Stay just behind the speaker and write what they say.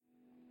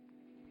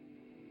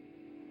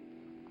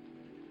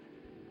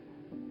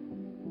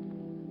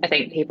I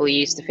think people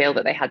used to feel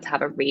that they had to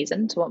have a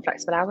reason to want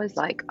flexible hours,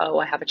 like, oh,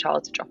 I have a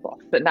child to drop off.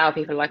 But now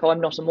people are like, oh, I'm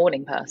not a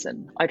morning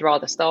person. I'd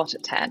rather start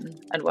at 10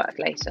 and work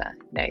later.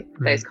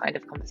 Those kind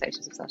of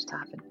conversations have started to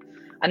happen.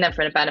 And then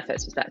from a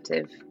benefits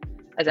perspective,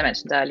 as I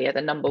mentioned earlier,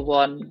 the number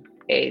one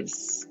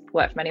is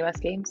work from anywhere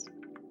schemes.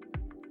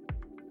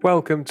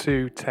 Welcome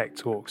to Tech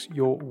Talks,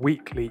 your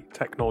weekly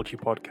technology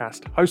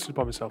podcast, hosted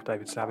by myself,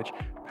 David Savage,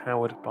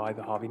 powered by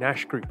the Harvey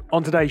Nash Group.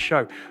 On today's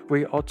show,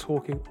 we are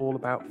talking all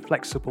about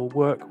flexible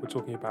work, we're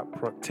talking about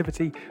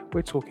productivity,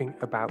 we're talking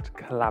about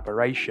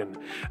collaboration.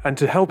 And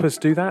to help us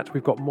do that,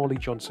 we've got Molly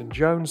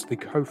Johnson-Jones, the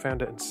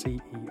co-founder and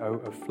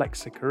CEO of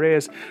Flexa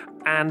Careers,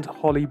 and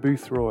Holly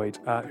Boothroyd,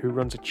 who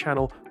runs a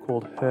channel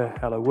called Her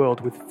Hello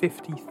World with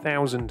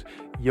 50,000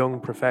 young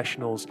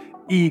professionals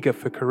eager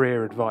for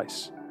career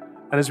advice.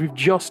 And as we've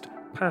just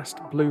passed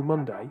Blue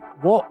Monday,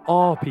 what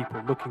are people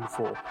looking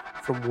for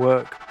from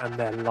work and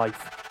their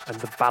life and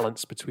the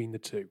balance between the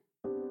two?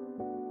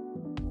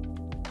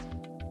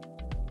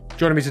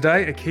 Joining me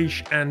today,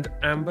 Akish and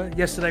Amber.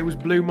 Yesterday was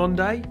Blue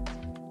Monday.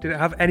 Did it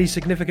have any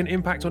significant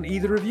impact on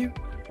either of you?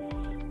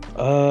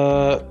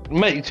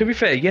 Mate, to be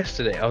fair,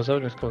 yesterday I was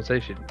having this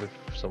conversation with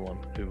someone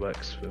who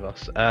works with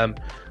us.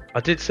 I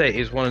did say it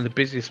was one of the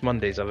busiest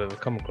Mondays I've ever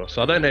come across.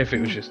 So I don't know if it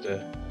was just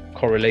a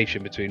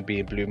correlation between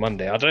being Blue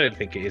Monday. I don't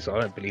think it is. I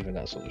don't believe in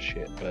that sort of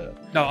shit.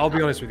 But no, I'll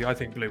be honest with you. I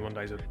think Blue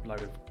Monday's a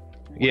load of...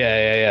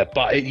 Yeah.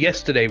 But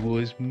yesterday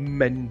was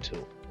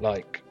mental.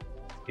 Like,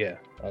 yeah,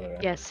 I don't know.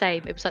 Yeah,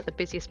 same. It was like the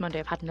busiest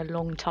Monday I've had in a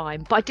long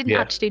time. But I didn't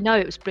actually know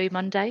it was Blue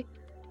Monday.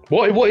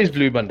 What is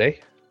Blue Monday?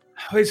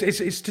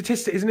 It's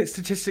statistic, isn't it?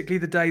 Statistically,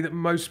 the day that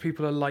most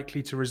people are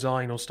likely to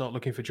resign or start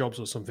looking for jobs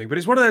or something. But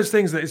it's one of those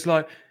things that it's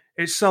like,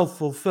 it's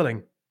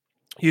self-fulfilling.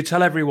 You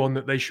tell everyone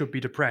that they should be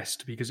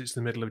depressed because it's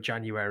the middle of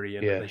January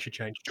and they should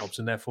change jobs,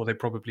 and therefore they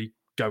probably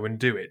go and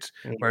do it.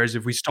 Whereas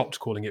if we stopped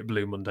calling it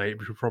Blue Monday, it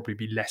would probably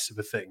be less of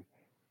a thing.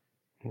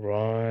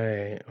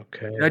 Right.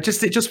 Okay. It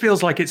just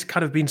feels like it's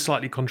kind of been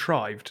slightly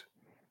contrived.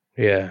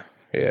 Yeah.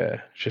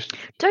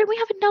 Don't we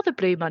have another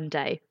Blue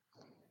Monday?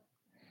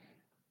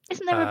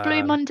 Isn't there a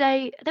Blue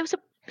Monday? There was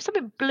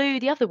something blue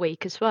the other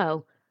week as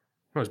well.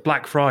 Well, it's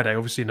Black Friday,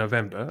 obviously in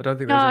November. I don't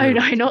think No,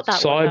 not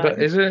that Cyber, one.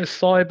 No. Isn't it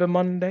Cyber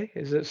Monday?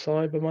 Is it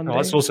Cyber Monday? Oh,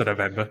 that's also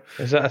November.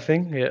 Is that a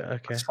thing? Yeah,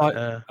 okay.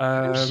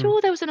 I'm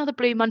sure there was another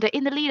Blue Monday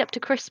in the lead up to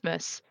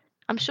Christmas.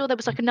 I'm sure there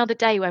was like another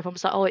day where everyone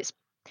was like, oh, it's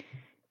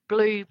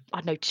Blue, I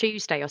don't know,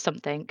 Tuesday or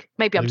something.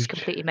 Maybe I'm just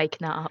completely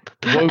making that up.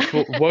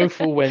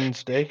 Woeful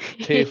Wednesday,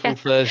 Tearful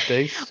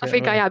Thursday. I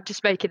think I am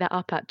just making that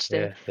up,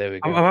 actually. Yeah, there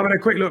we go. I'm having a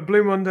quick look.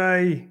 Blue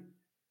Monday.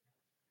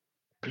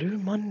 Blue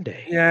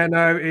Monday? Yeah,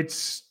 no,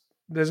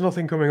 there's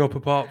nothing coming up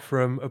apart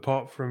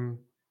from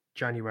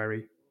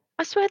January.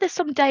 I swear there's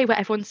some day where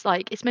everyone's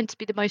like, it's meant to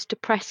be the most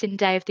depressing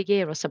day of the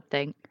year or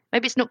something.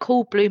 Maybe it's not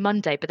called Blue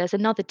Monday, but there's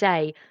another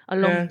day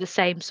along the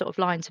same sort of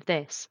lines of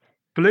this.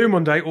 Blue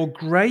Monday or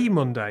Grey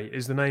Monday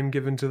is the name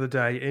given to the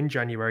day in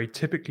January,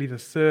 typically the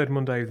third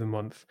Monday of the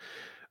month,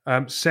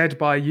 said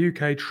by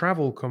UK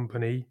travel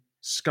company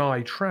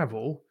Sky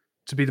Travel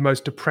to be the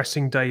most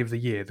depressing day of the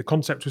year. The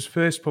concept was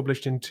first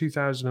published in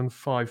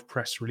 2005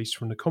 press release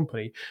from the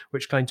company,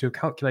 which claimed to have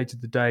calculated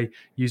the day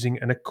using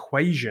an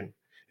equation.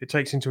 It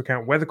takes into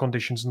account weather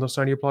conditions and thus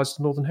only applies to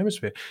the Northern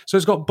Hemisphere. So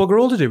it's got bugger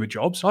all to do with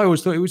jobs. I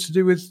always thought it was to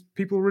do with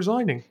people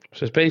resigning.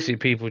 So it's basically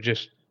people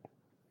just,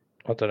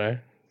 I don't know,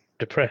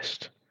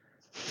 depressed.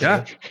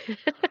 Yeah.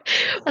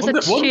 That's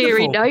a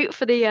cheery note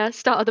for the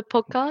start of the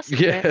podcast.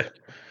 Yeah.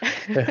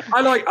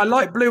 I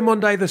like Blue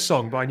Monday the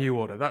song by New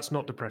Order. That's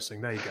not depressing.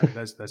 There you go.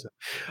 There's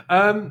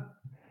it.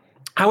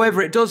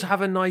 However, it does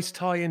have a nice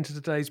tie into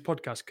today's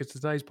podcast because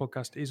today's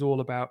podcast is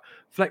all about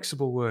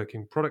flexible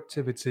working,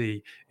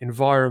 productivity,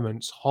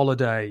 environments,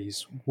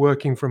 holidays,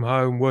 working from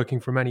home,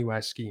 working from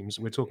anywhere schemes.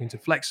 We're talking to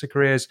Flexa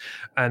Careers,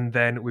 and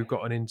then we've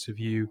got an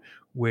interview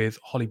with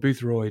Holly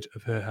Boothroyd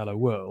of Her Hello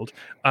World.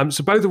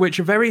 So both of which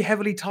are very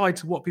heavily tied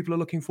to what people are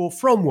looking for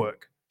from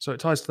work. So it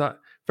ties to that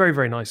very,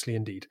 very nicely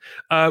indeed.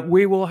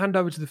 We will hand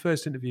over to the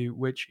first interview,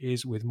 which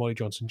is with Molly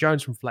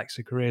Johnson-Jones from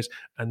Flexa Careers,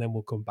 and then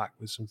we'll come back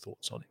with some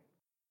thoughts on it.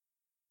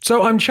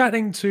 So I'm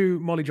chatting to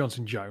Molly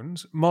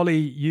Johnson-Jones. Molly,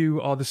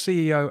 you are the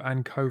CEO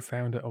and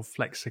co-founder of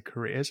Flexa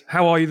Careers.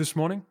 How are you this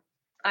morning?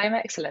 I'm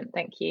excellent,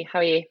 thank you. How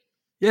are you?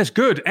 Yes,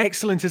 good.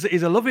 Excellent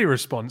is a lovely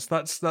response.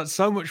 That's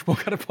so much more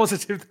kind of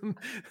positive than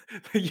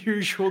the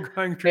usual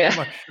going through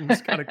the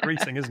motions kind of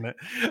greeting, isn't it?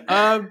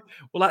 Well,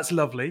 that's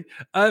lovely.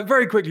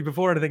 Very quickly,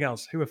 before anything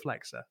else, who are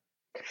Flexa?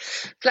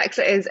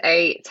 Flexa is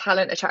a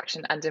talent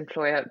attraction and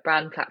employer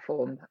brand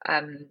platform.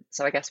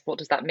 So I guess what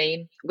does that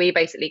mean? We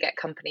basically get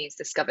companies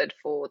discovered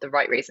for the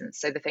right reasons.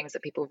 So the things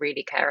that people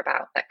really care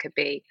about. That could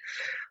be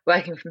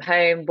working from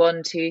home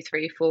 1, 2,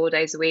 3, 4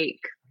 days a week,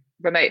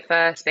 remote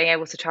first, being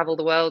able to travel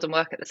the world and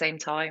work at the same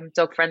time,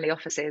 dog-friendly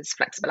offices,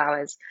 flexible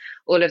hours,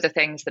 all of the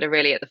things that are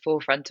really at the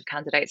forefront of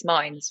candidates'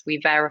 minds. We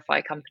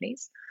verify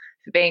companies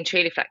for being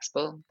truly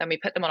flexible. Then we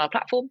put them on our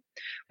platform,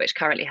 which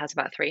currently has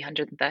about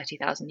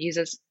 330,000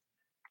 users.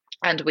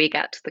 And we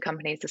get the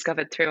companies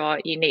discovered through our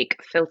unique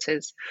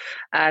filters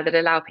that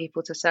allow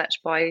people to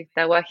search by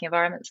their working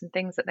environments and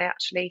things that they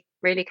actually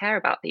really care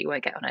about that you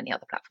won't get on any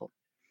other platform.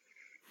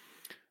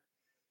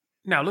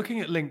 Now, looking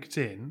at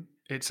LinkedIn,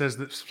 it says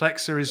that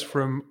Flexa is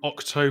from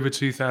October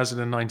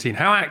 2019.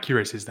 How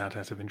accurate is that,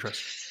 out of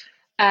interest?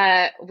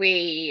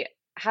 We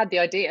had the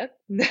idea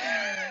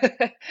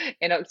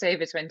in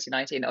October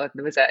 2019, or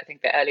was it, I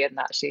think, a bit earlier than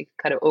that, actually,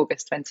 kind of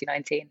August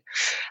 2019.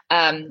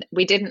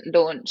 We didn't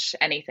launch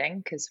anything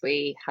because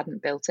we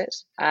hadn't built it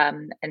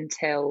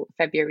until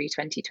February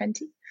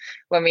 2020,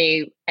 when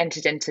we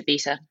entered into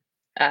beta.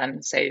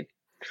 So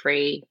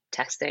free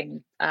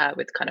testing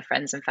with kind of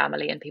friends and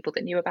family and people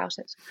that knew about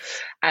it.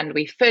 And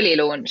we fully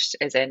launched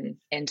as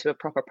into a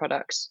proper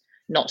product,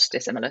 not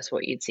dissimilar to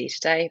what you'd see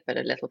today, but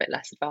a little bit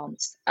less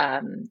advanced,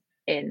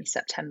 in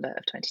September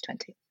of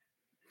 2020.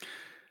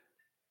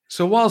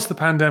 So whilst the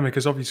pandemic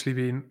has obviously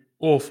been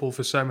awful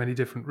for so many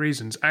different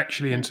reasons,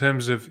 actually in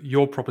terms of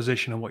your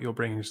proposition and what you're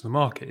bringing to the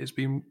market, it's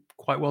been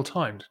quite well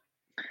timed.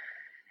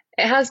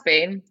 It has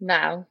been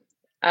now.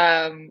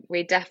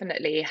 We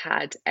definitely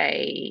had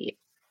a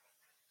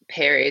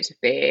period of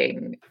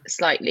being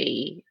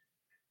slightly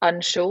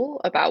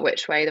unsure about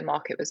which way the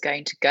market was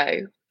going to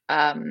go.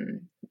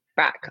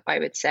 Back, I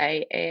would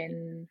say,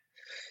 in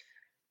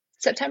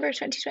September of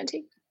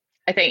 2020.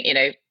 I think,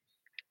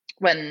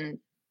 when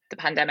the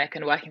pandemic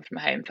and working from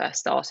home first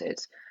started,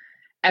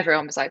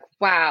 everyone was like,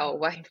 wow,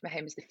 working from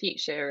home is the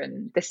future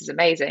and this is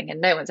amazing and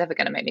no one's ever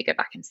going to make me go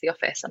back into the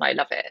office and I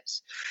love it.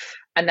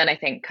 And then I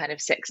think kind of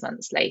 6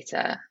 months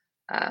later,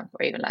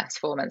 or even less,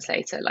 4 months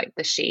later, like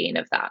the sheen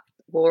of that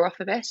wore off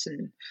a bit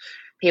and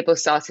people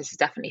started to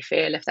definitely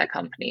feel if their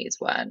companies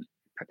weren't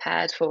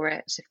prepared for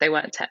it, if they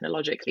weren't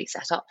technologically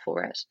set up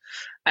for it.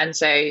 And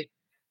so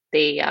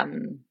the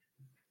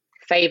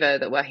favour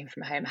that working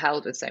from home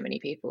held with so many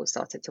people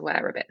started to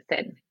wear a bit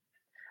thin.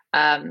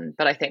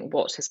 But I think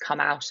what has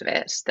come out of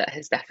it that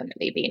has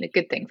definitely been a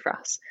good thing for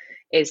us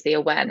is the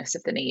awareness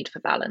of the need for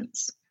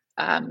balance,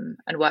 and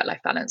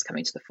work-life balance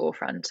coming to the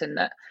forefront. And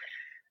that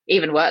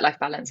even work-life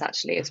balance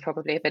actually is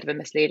probably a bit of a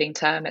misleading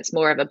term. It's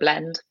more of a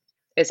blend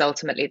is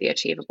ultimately the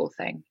achievable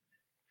thing.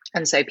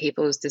 And so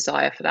people's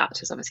desire for that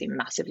has obviously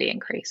massively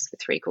increased,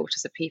 with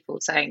 3/4 of people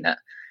saying that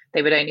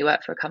they would only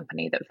work for a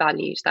company that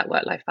valued that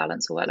work-life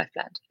balance or work-life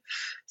blend.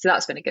 So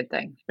that's been a good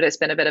thing. But it's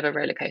been a bit of a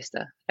roller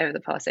coaster over the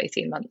past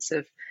 18 months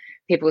of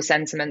people's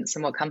sentiments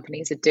and what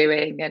companies are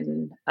doing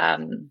and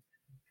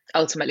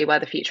ultimately where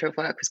the future of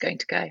work was going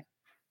to go.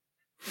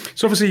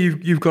 So obviously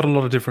you've got a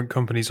lot of different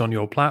companies on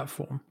your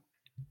platform.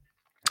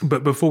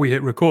 But before we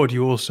hit record,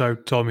 you also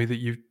told me that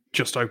you've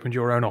just opened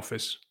your own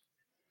office.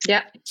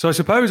 Yeah. So I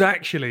suppose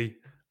actually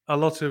a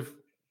lot of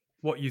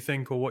what you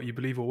think or what you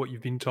believe or what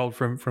you've been told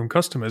from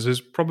customers has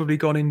probably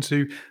gone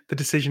into the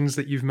decisions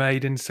that you've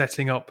made in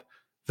setting up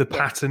the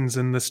patterns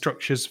and the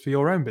structures for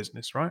your own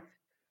business, right?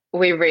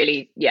 We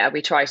really,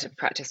 we try to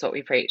practice what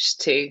we preach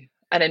to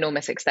an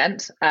enormous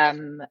extent.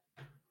 And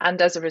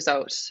as a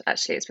result,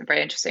 actually, it's been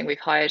very interesting. We've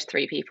hired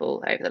 3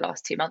 people over the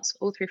last 2 months,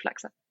 all through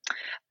Flexa.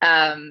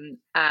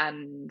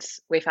 And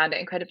we found it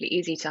incredibly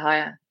easy to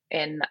hire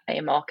in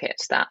a market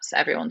that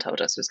everyone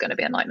told us was going to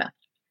be a nightmare.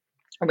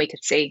 And we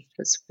could see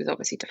was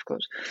obviously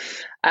difficult.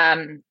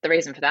 The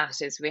reason for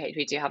that is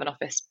we do have an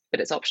office, but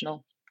it's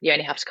optional. You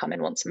only have to come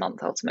in once a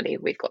month. Ultimately,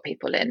 we've got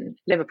people in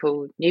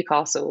Liverpool,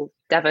 Newcastle,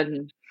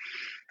 Devon,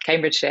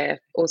 Cambridgeshire,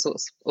 all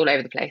sorts, all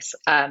over the place.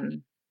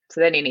 So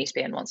they only need to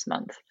be in once a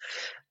month.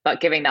 But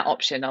giving that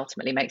option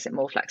ultimately makes it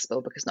more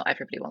flexible because not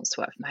everybody wants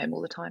to work from home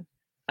all the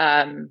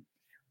time.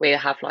 We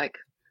have like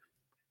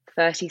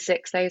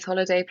 36 days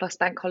holiday plus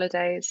bank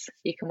holidays.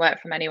 You can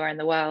work from anywhere in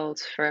the world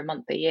for a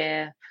month a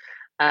year.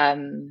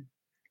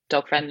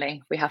 Dog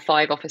friendly. We have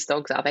 5 office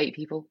dogs out of 8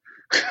 people.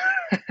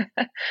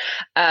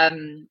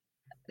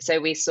 So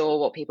we saw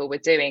what people were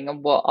doing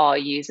and what our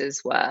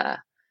users were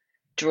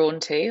drawn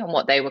to and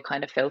what they were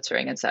kind of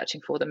filtering and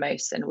searching for the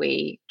most. And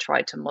we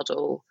tried to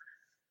model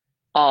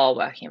our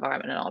working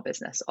environment and our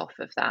business off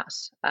of that.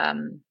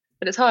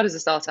 But it's hard as a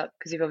startup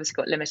because you've obviously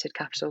got limited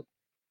capital.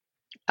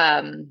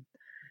 And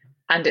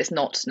it's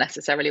not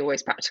necessarily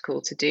always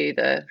practical to do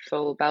the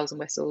full bells and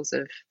whistles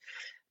of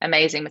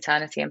amazing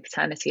maternity and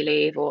paternity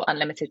leave or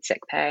unlimited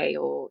sick pay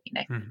or,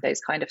 those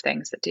kind of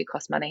things that do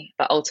cost money,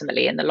 but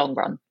ultimately in the long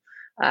run,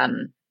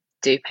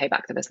 do pay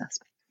back the business.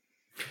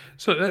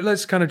 So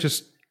let's kind of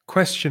just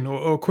question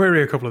or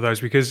query a couple of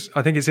those, because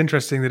I think it's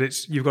interesting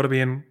that you've got to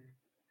be in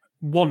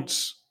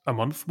once a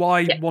month.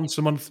 Why once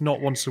a month, not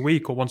once a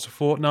week or once a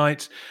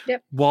fortnight?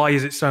 Yep. Why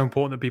is it so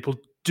important that people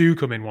do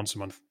come in once a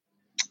month?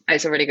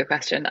 It's a really good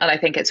question. And I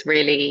think it's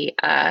really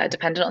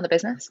dependent on the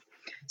business.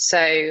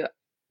 So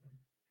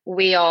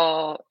we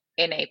are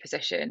in a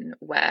position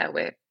where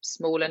we're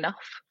small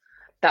enough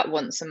that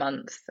once a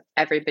month,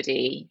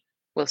 everybody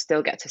will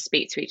still get to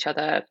speak to each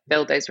other,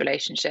 build those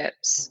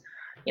relationships,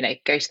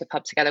 go to the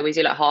pub together. We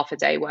do like half a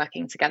day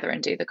working together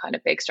and do the kind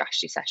of big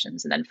strategy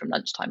sessions. And then from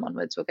lunchtime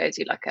onwards, we'll go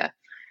do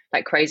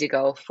like crazy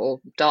golf or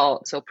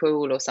darts or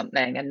pool or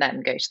something, and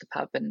then go to the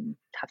pub and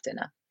have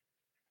dinner.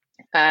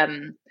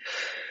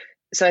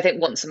 So I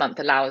think once a month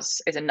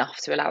is enough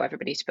to allow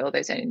everybody to build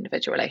those own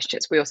individual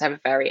relationships. We also have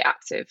a very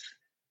active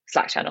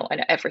Slack channel. I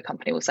know every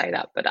company will say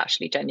that, but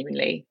actually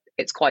genuinely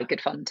it's quite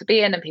good fun to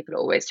be in, and people are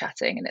always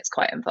chatting and it's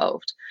quite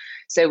involved.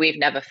 So we've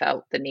never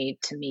felt the need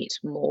to meet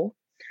more.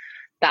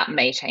 That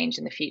may change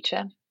in the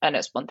future. And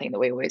it's one thing that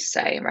we always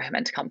say and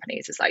recommend to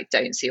companies is like,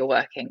 don't see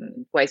your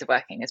ways of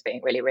working as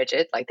being really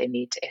rigid. Like they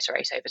need to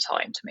iterate over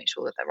time to make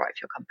sure that they're right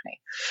for your company.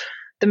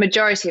 The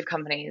majority of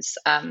companies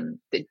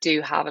that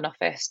do have an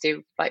office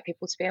do like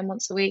people to be in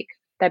once a week.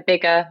 They're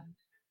bigger.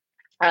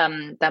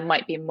 There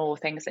might be more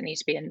things that need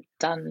to be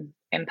done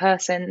in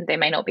person. They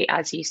may not be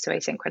as used to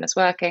asynchronous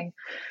working.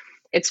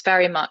 It's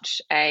very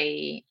much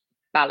a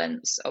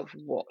balance of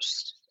what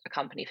a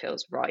company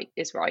feels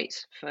is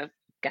right for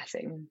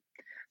getting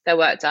their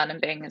work done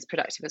and being as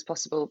productive as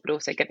possible, but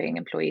also giving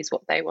employees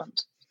what they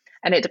want.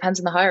 And it depends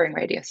on the hiring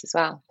radius as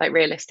well. Like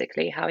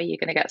realistically, how are you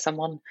going to get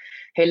someone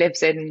who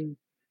lives in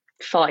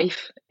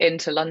Fife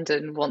into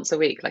London once a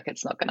week? Like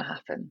it's not going to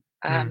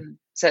happen.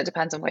 So it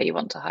depends on where you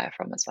want to hire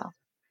from as well.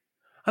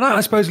 And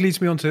I suppose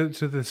leads me on to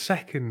the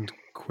second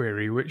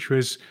query, which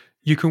was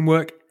you can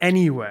work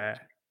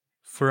anywhere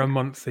for a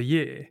month a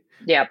year.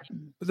 Yeah.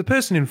 But the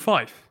person in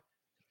Fife,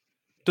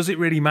 does it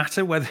really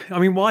matter whether? I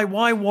mean,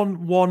 why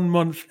one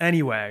month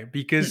anywhere?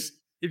 Because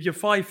if you're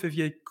Fife, if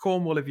you're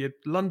Cornwall, if you're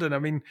London, I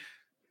mean,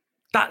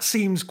 that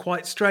seems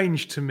quite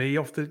strange to me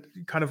off the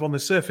kind of on the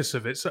surface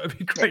of it. So it'd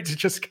be great to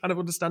just kind of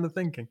understand the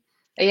thinking.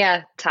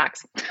 Yeah,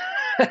 tax.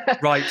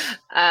 Right.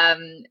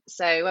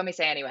 So when we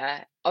say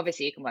anywhere,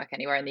 obviously you can work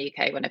anywhere in the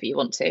UK whenever you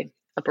want to,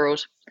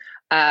 abroad.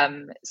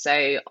 So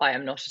I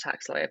am not a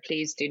tax lawyer.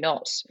 Please do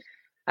not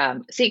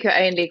seek your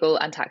own legal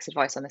and tax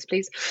advice on this,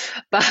 please.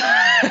 But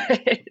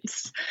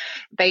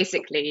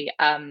basically,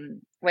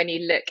 when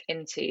you look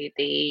into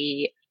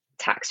the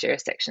tax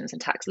jurisdictions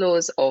and tax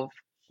laws of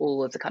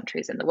all of the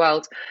countries in the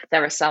world,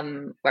 there are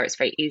some where it's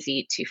very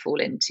easy to fall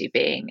into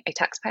being a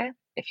taxpayer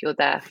if you're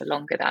there for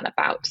longer than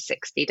about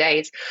 60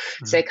 days.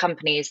 Mm-hmm. So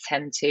companies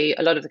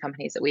a lot of the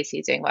companies that we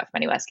see doing work from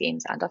anywhere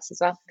schemes, and us as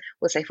well,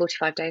 will say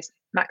 45 days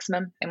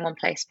maximum in one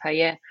place per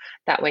year.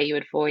 That way you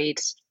avoid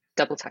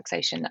double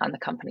taxation, and the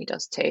company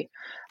does too.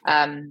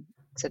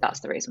 So that's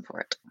the reason for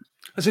it.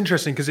 That's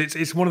interesting because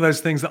it's one of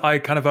those things that I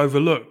kind of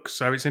overlook.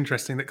 So it's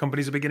interesting that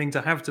companies are beginning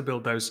to have to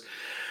build those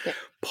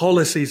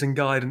policies and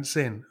guidance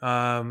in.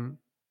 I'll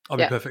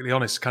be perfectly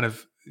honest, kind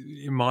of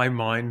in my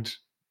mind,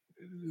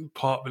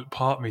 part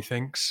of me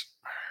thinks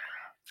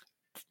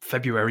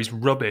February's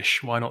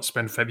rubbish. Why not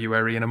spend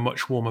February in a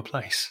much warmer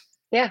place?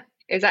 Yeah.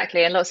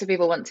 Exactly. And lots of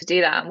people want to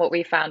do that. And what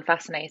we found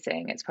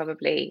fascinating, it's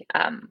probably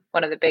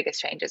one of the biggest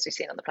changes we've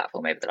seen on the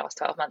platform over the last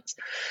 12 months,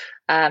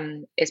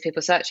 is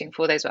people searching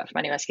for those work from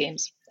anywhere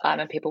schemes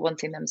and people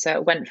wanting them. So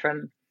it went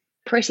from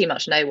pretty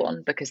much no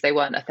one because they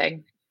weren't a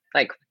thing.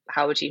 Like,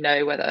 how would you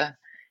know whether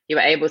you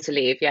were able to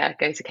leave? Yeah,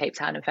 go to Cape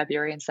Town in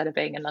February instead of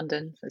being in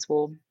London. It's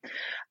warm.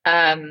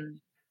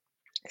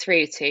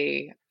 Through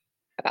to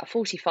about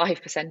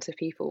 45% of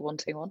people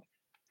wanting one.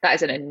 That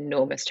is an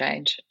enormous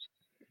change.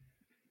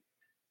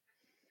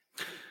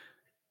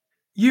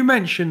 You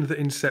mentioned that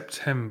in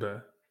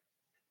September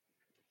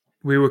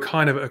we were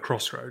kind of at a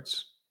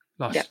crossroads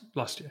last year.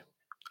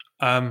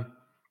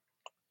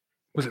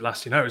 Was it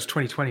last year? No, it was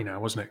 2020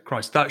 now, wasn't it?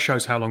 Christ, that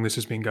shows how long this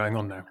has been going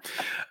on now.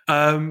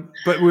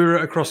 But we were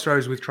at a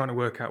crossroads with trying to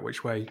work out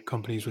which way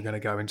companies were going to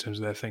go in terms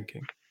of their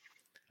thinking.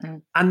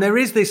 And there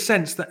is this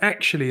sense that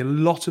actually a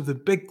lot of the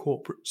big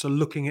corporates are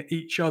looking at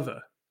each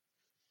other,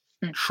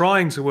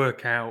 trying to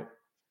work out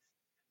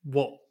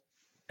what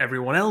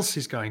everyone else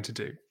is going to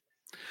do.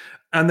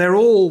 And they're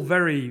all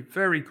very,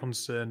 very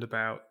concerned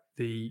about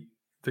the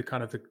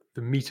kind of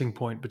the meeting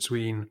point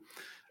between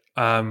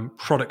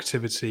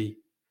productivity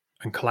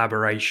and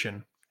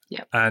collaboration,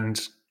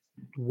 and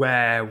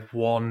where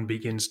one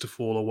begins to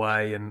fall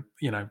away. And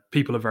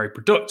people are very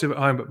productive at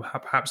home, but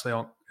perhaps they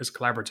aren't as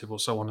collaborative, or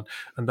so on,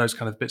 and those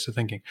kind of bits of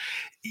thinking.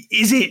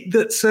 Is it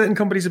that certain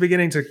companies are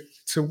beginning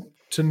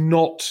to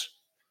not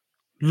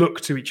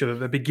look to each other?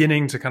 They're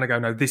beginning to kind of go,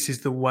 no, this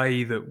is the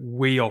way that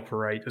we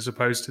operate, as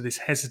opposed to this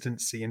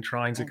hesitancy in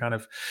trying to kind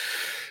of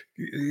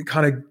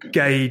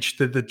gauge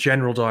the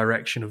general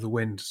direction of the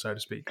wind, so to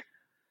speak?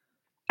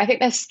 I think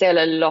there's still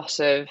a lot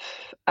of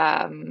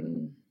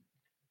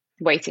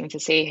waiting to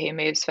see who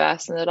moves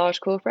first in the large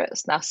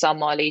corporates. Now,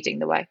 some are leading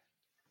the way.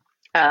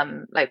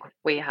 Like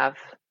we have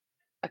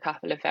a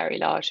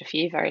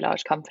few very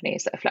large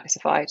companies that are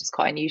flexified. It's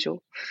quite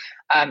unusual.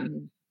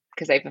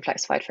 Because they've been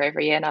flexified for over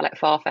a year now, like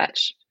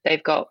Farfetch.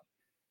 They've got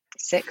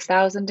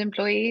 6,000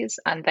 employees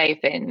and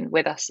they've been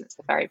with us since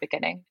the very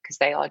beginning because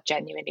they are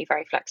genuinely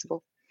very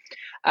flexible.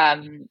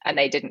 And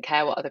they didn't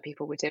care what other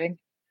people were doing.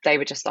 They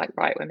were just like,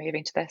 right, we're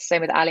moving to this. Same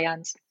with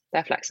Allianz.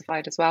 They're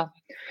flexified as well.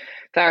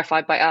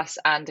 Verified by us.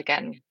 And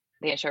again,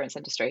 the insurance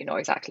industry, not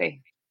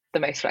exactly the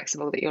most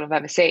flexible that you'll have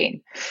ever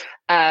seen.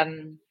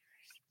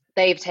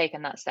 They've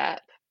taken that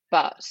step,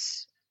 but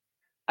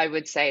I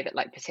would say that,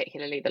 like,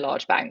 particularly the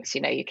large banks,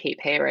 you keep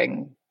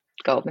hearing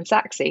Goldman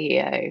Sachs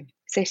CEO,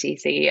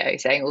 Citi CEO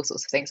saying all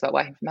sorts of things about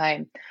working from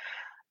home.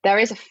 There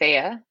is a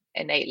fear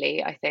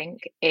innately, I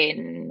think,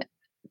 in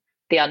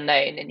the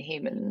unknown in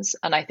humans.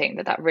 And I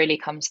think that really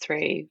comes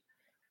through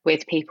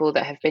with people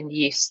that have been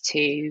used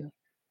to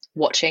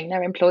watching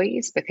their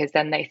employees, because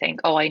then they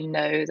think, oh, I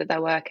know that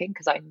they're working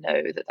because I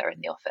know that they're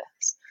in the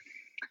office.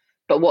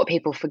 But what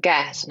people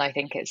forget, and I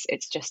think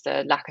it's just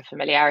a lack of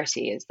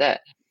familiarity, is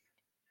that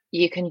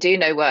you can do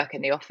no work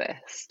in the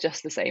office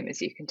just the same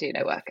as you can do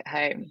no work at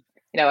home.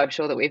 I'm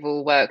sure that we've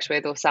all worked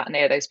with or sat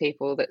near those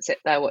people that sit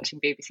there watching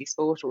BBC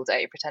Sport all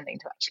day pretending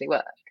to actually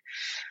work.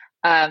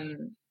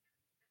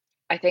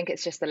 I think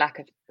it's just the lack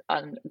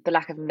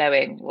of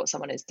knowing what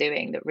someone is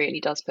doing that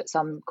really does put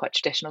some quite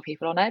traditional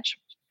people on edge.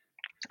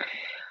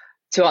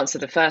 To answer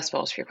the first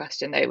part of your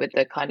question, though, with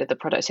the kind of the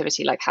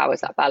productivity, like how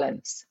is that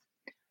balance?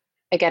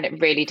 Again,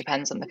 it really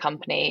depends on the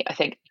company. I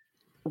think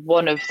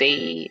one of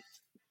the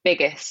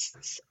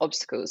biggest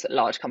obstacles that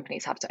large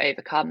companies have to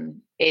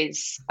overcome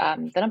is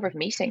the number of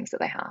meetings that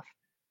they have.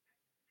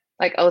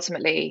 Like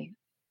ultimately,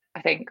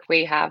 I think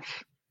we have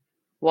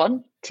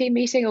one team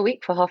meeting a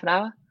week for half an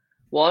hour,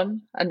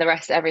 and the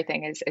rest,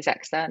 everything is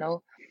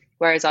external.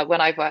 Whereas when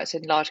I've worked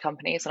in large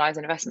companies and I was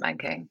in investment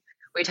banking,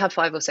 we'd have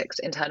 5 or 6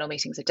 internal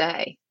meetings a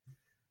day.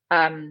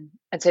 And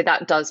so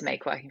that does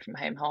make working from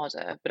home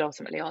harder, but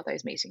ultimately, are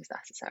those meetings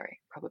necessary?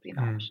 Probably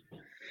not.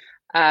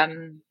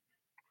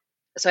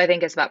 So I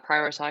think it's about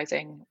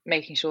prioritizing,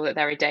 making sure that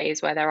there are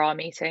days where there are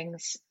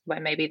meetings, where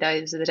maybe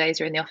those are the days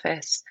you're in the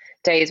office,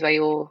 days where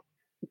you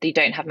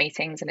don't have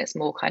meetings and it's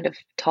more kind of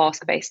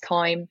task-based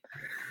time.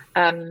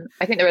 I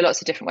think there are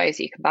lots of different ways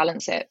that you can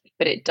balance it,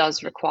 but it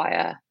does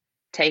require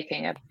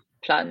taking a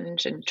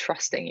plunge and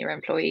trusting your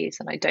employees.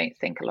 And I don't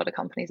think a lot of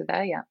companies are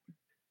there yet.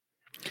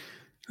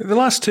 The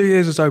last 2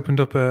 years has opened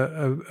up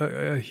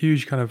a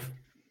huge kind of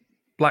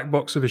black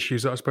box of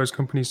issues that I suppose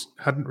companies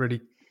hadn't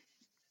really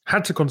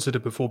had to consider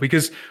before,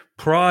 because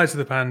prior to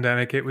the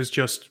pandemic, it was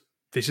just,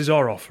 this is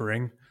our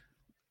offering.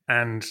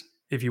 And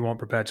if you aren't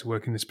prepared to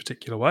work in this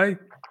particular way,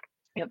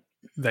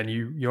 then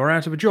you're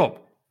out of a job.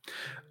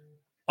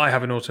 I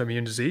have an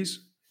autoimmune disease,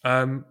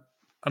 and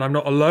I'm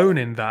not alone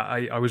in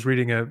that. I was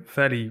reading a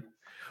fairly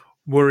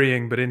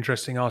worrying but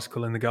interesting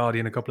article in The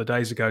Guardian a couple of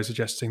days ago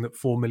suggesting that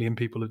 4 million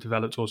people have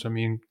developed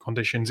autoimmune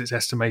conditions. It's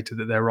estimated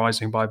that they're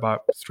rising by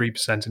about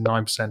 3% and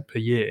 9% per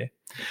year.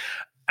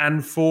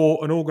 And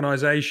for an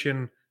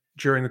organization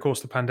during the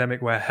course of the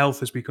pandemic where health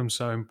has become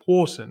so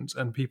important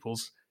and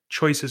people's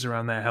choices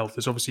around their health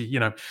is obviously,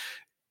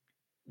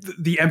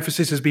 the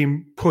emphasis has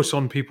been put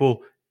on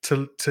people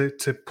to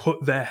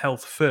put their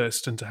health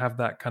first and to have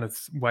that kind of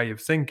way of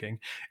thinking.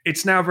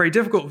 It's now very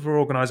difficult for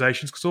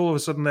organizations because all of a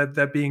sudden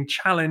they're being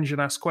challenged and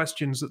asked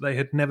questions that they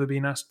had never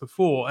been asked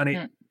before.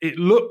 And it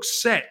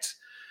looks set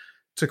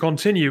to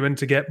continue and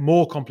to get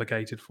more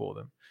complicated for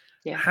them.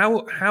 Yeah.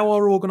 How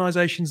are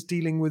organizations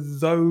dealing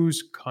with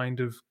those kind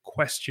of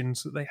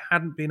questions that they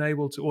hadn't been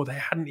able to, or they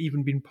hadn't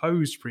even been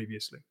posed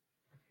previously?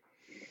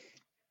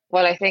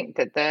 Well, I think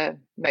that the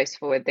most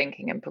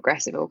forward-thinking and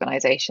progressive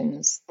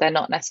organizations, they're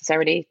not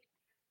necessarily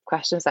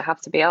questions that have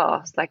to be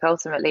asked. Like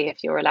ultimately,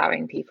 if you're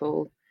allowing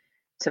people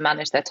to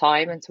manage their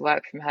time and to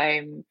work from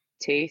home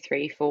 2,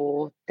 3,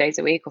 4 days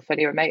a week or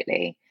fully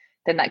remotely,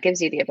 then that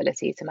gives you the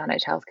ability to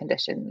manage health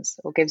conditions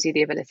or gives you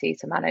the ability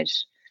to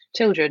manage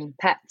children,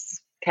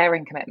 pets,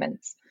 caring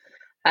commitments.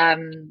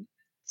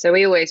 So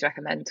we always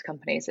recommend to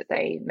companies that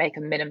they make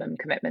a minimum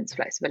commitment to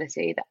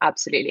flexibility that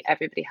absolutely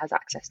everybody has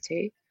access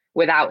to,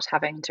 without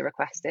having to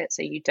request it,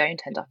 so you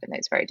don't end up in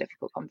those very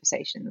difficult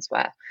conversations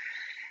where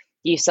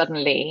you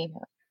suddenly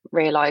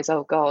realize,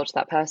 oh God,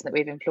 that person that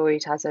we've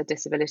employed has a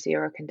disability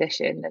or a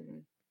condition,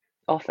 and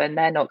often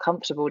they're not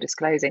comfortable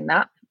disclosing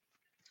that.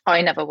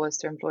 I never was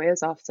to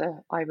employers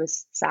after I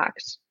was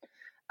sacked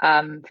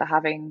for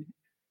having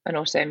an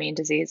autoimmune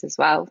disease as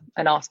well,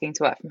 and asking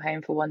to work from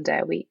home for 1 day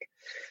a week.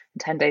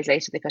 And 10 days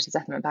later, they put a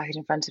settlement package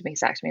in front of me,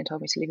 sacked me, and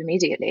told me to leave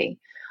immediately.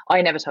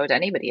 I never told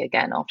anybody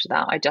again after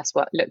that. I just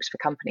looked for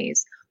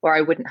companies where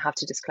I wouldn't have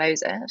to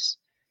disclose it,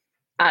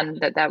 and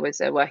that there was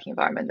a working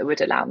environment that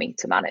would allow me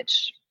to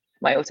manage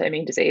my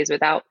autoimmune disease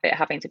without it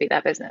having to be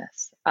their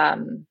business.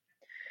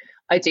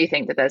 I do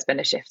think that there's been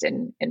a shift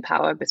in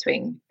power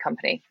between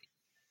company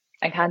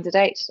and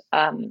candidate.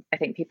 I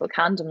think people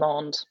can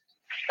demand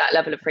that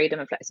level of freedom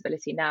and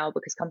flexibility now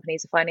because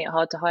companies are finding it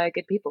hard to hire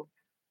good people.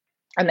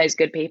 And those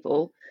good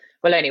people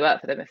will only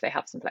work for them if they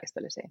have some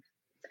flexibility.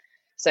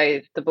 So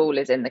the ball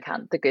is in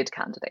the good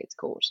candidates'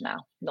 court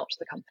now, not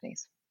the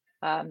companies.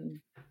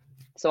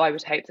 So I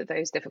would hope that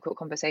those difficult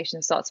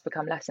conversations start to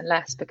become less and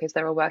less, because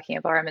there are working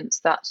environments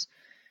that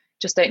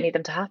just don't need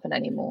them to happen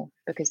anymore,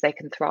 because they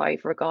can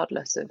thrive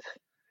regardless of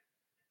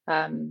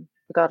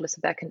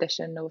their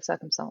condition or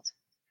circumstance.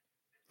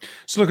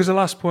 So look, as a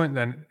last point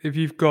then, if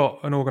you've got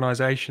an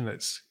organisation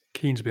that's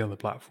keen to be on the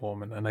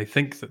platform and they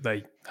think that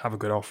they have a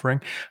good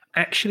offering,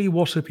 actually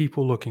what are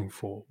people looking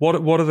for? What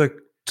are the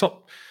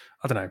top,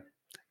 I don't know,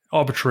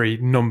 arbitrary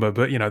number,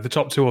 but the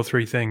top 2 or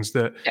 3 things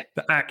that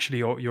actually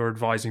you're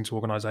advising to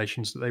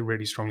organizations that they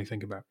really strongly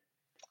think about?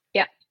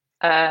 Yeah.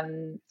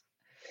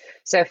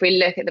 So if we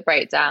look at the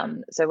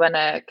breakdown, so when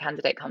a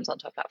candidate comes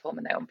onto our platform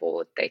and they're on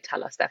board, they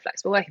tell us their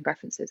flexible working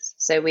preferences.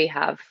 So we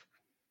have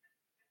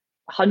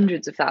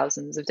hundreds of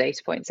thousands of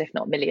data points, if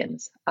not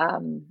millions,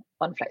 on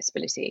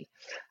flexibility.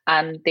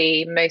 And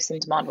the most in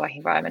demand working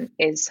environment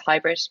is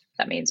hybrid.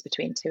 That means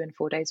between 2 and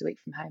 4 days a week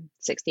from home.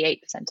 68%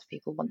 of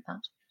people want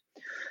that.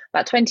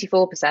 About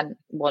 24%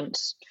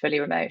 want fully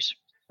remote,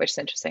 which is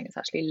interesting. It's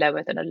actually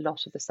lower than a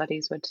lot of the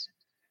studies would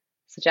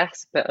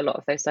suggest, but a lot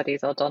of those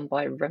studies are done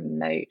by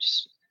remote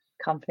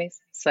companies,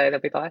 so they'll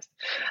be biased.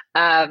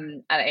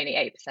 And only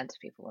 8% of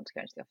people want to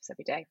go into the office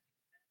every day.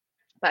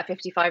 About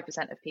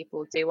 55% of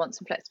people do want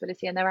some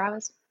flexibility in their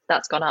hours.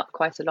 That's gone up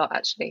quite a lot,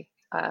 actually,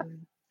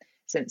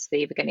 since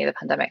the beginning of the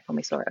pandemic, when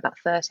we saw it about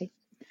 30.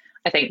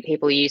 I think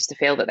people used to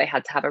feel that they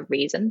had to have a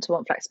reason to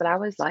want flexible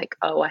hours, like,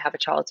 oh, I have a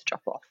child to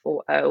drop off,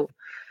 or, oh,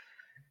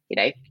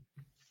 I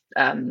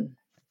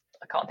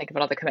can't think of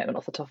another commitment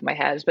off the top of my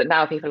head, but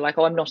now people are like,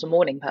 oh, I'm not a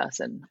morning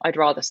person. I'd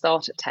rather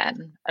start at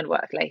 10 and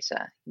work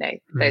later.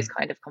 Those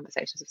kind of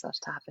conversations have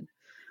started to happen.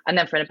 And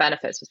then from a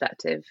benefits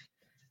perspective,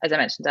 as I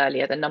mentioned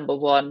earlier, the number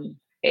one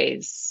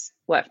is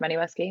work from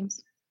anywhere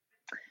schemes.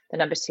 The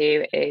number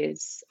two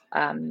is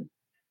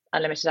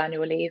unlimited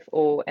annual leave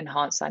or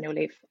enhanced annual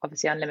leave.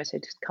 Obviously,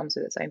 unlimited comes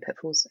with its own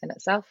pitfalls in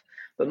itself,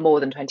 but more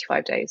than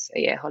 25 days a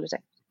year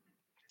holiday.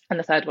 And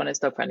the third one is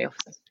dog-friendly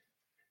offices.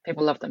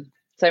 People love them.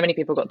 So many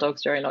people got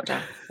dogs during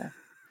lockdown. So.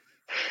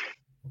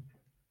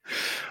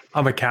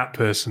 I'm a cat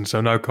person, so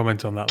no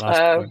comment on that last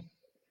point.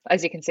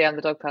 As you can see, I'm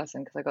the dog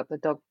person because I got the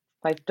dog,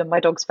 my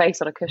dog's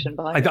face on a cushion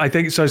behind. I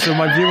think so. So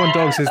my view on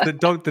dogs is that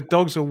the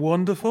dogs are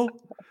wonderful,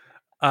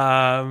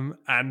 and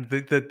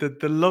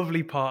the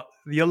lovely part,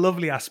 the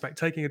lovely aspect,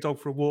 taking a dog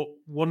for a walk,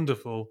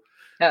 wonderful.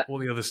 Yeah. All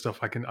the other stuff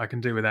I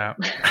can do without.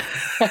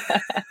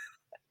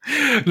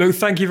 Look,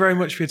 thank you very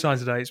much for your time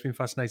today. It's been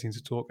fascinating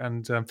to talk.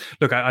 And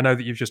look, I know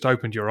that you've just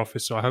opened your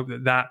office, so I hope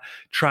that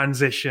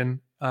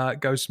transition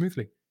goes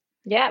smoothly.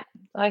 Yeah,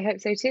 I hope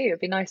so too. It'd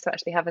be nice to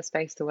actually have a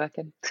space to work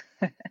in.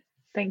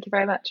 Thank you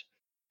very much.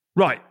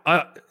 Right.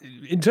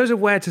 In terms of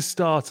where to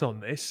start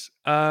on this,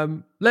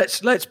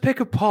 let's pick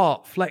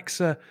apart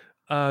Flexa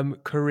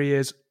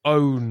Career's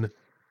own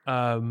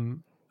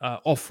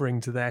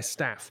offering to their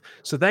staff.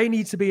 So they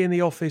need to be in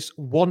the office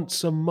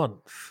once a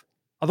month.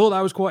 I thought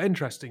that was quite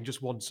interesting,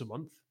 just once a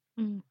month.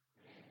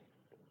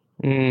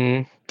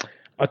 It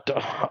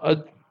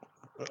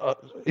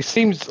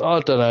seems, I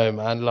don't know,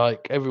 man,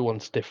 like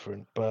everyone's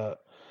different,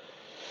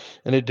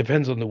 and it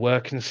depends on the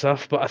work and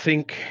stuff, but I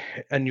think,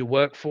 and your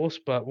workforce,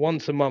 but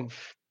once a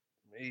month,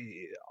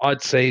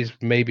 I'd say is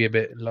maybe a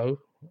bit low.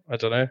 I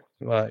don't know,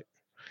 like,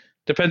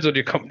 depends on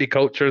your company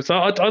culture. So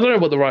I don't know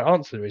what the right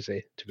answer is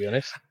here, to be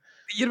honest.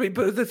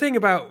 But the thing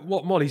about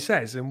what Molly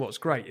says and what's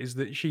great is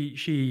that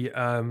she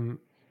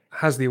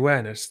has the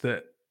awareness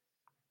that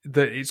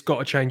it's got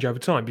to change over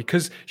time,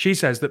 because she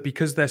says that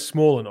because they're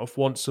small enough,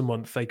 once a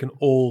month they can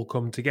all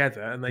come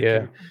together and they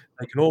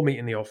can all meet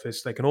in the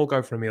office, they can all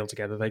go for a meal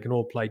together, they can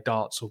all play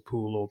darts or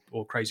pool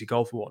or crazy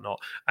golf or whatnot,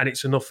 and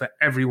it's enough for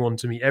everyone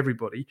to meet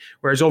everybody.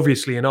 Whereas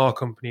obviously in our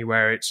company,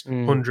 where it's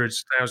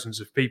hundreds,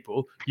 thousands of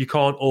people, you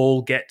can't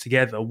all get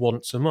together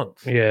once a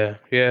month. Yeah.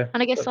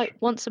 And I guess like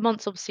once a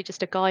month's obviously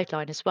just a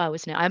guideline as well,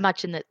 isn't it? I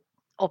imagine that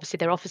obviously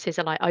their offices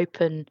are like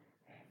open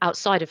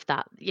outside of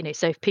that,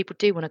 so if people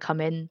do want to come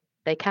in,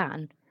 they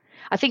can.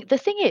 I think the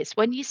thing is,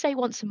 when you say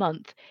once a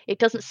month, it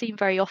doesn't seem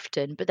very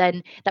often, but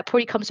then that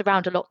probably comes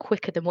around a lot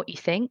quicker than what you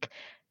think.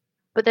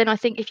 But then I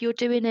think if you're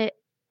doing it,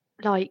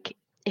 like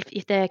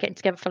if they're getting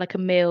together for like a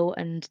meal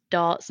and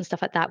darts and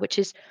stuff like that, which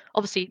is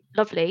obviously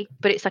lovely,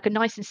 but it's like a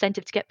nice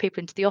incentive to get people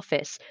into the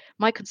office.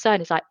 My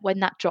concern is like when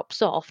that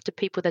drops off, do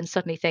people then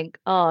suddenly think,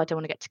 oh, I don't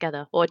want to get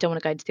together, or I don't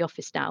want to go into the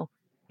office now?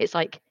 It's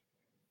like,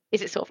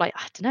 is it sort of like,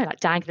 I don't know, like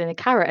dangling a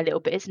carrot a little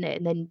bit, isn't it?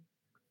 And then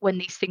when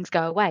these things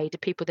go away, do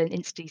people then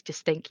instantly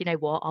just think, you know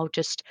what,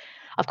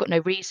 I've got no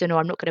reason, or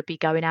I'm not going to be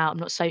going out, I'm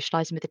not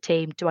socializing with the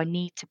team, do I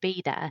need to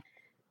be there?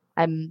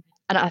 And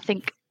I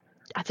think,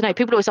 I don't know,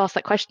 people always ask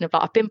that question of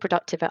like, I've been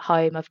productive at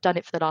home, I've done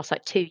it for the last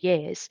like 2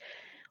 years,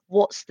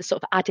 what's the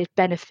sort of added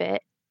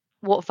benefit?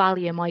 What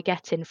value am I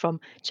getting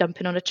from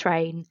jumping on a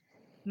train,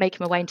 making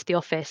my way into the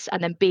office,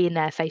 and then being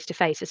there face to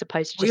face, as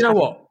opposed to just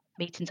having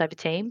meetings over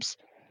Teams?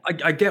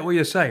 I get what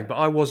you're saying, but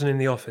I wasn't in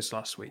the office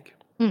last week.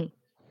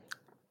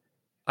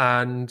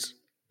 And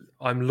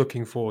I'm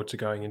looking forward to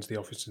going into the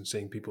office and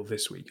seeing people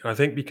this week. And I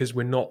think because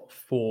we're not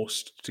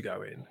forced to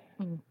go in,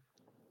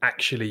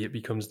 actually it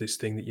becomes this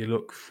thing that you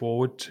look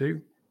forward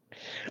to.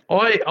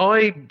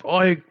 I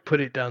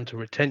put it down to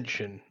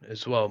retention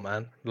as well,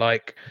 man.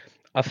 Like,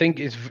 I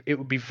think it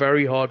would be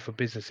very hard for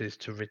businesses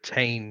to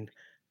retain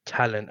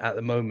talent at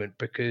the moment,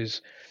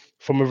 because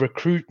from a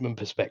recruitment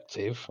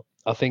perspective,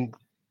 I think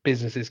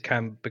businesses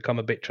can become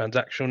a bit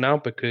transactional now,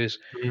 because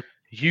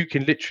you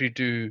can literally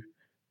do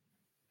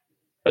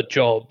a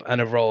job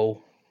and a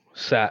role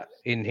sat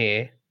in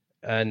here,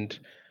 and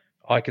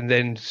I can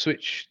then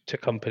switch to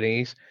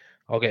companies.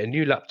 I'll get a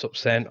new laptop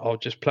sent. I'll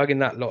just plug in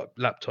that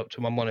laptop to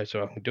my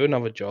monitor. I can do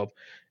another job.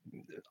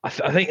 I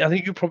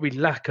think you probably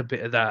lack a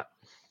bit of that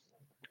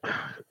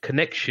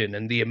connection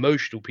and the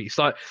emotional piece.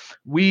 Like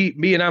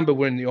me and Amber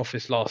were in the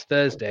office last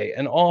Thursday,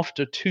 and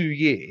after 2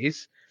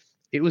 years,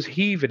 it was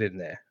heaving in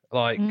there.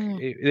 Like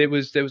there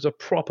was a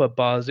proper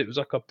buzz. It was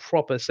like a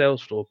proper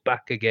sales floor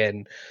back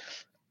again.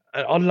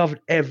 And I loved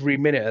every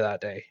minute of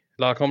that day.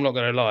 Like, I'm not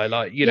gonna lie.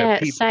 Like,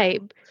 people.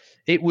 Same.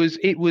 It was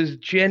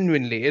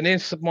genuinely, and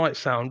this might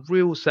sound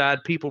real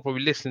sad. People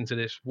probably listening to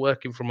this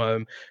working from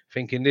home,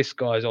 thinking this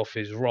guy's off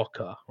his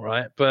rocker,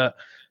 right? But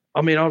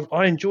I mean,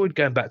 I enjoyed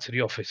going back to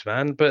the office,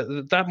 man.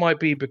 But that might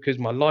be because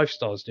my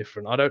lifestyle's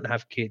different. I don't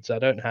have kids. I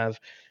don't have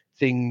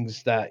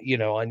things that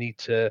I need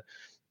to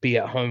be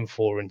at home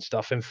for and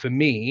stuff. And for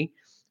me,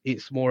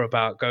 it's more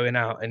about going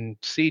out and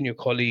seeing your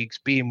colleagues,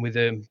 being with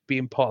them,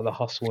 being part of the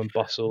hustle and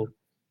bustle.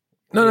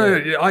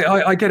 No,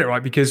 I get it,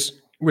 right?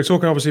 Because we're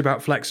talking obviously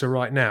about Flexa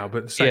right now,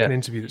 but the second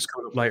interview that's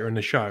coming up later in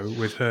the show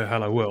with her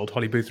Hello World,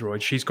 Holly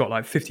Boothroyd, she's got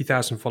like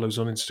 50,000 followers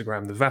on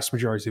Instagram, the vast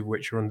majority of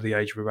which are under the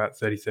age of about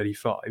 30,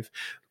 35.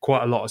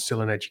 Quite a lot are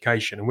still in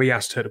education. And we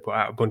asked her to put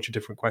out a bunch of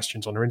different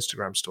questions on her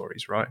Instagram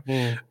stories, right?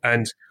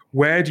 And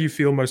where do you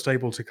feel most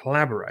able to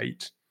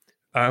collaborate?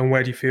 And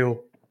where do you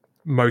feel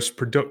most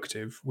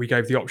productive? We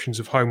gave the options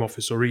of home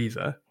office or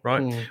either,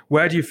 right?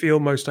 Where do you feel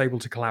most able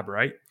to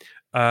collaborate?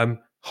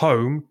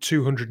 Home,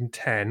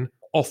 210,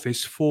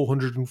 office,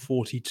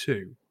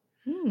 442.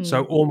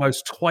 So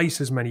almost twice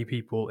as many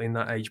people in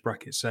that age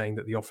bracket saying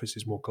that the office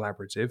is more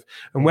collaborative.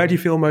 And where do you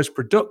feel most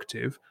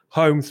productive?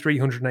 Home,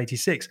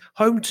 386,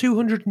 home,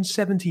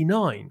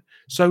 279.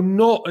 So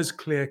not as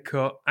clear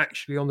cut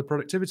actually on the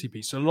productivity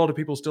piece. So a lot of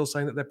people still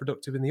saying that they're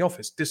productive in the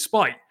office,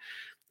 despite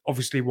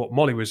obviously what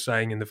Molly was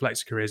saying in the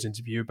Flex Careers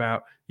interview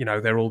about,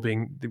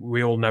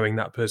 we all knowing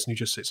that person who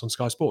just sits on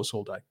Sky Sports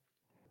all day.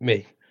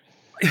 Me.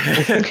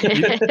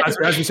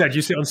 as we said,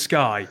 you sit on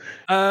Sky.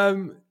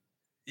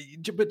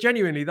 But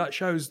genuinely, that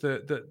shows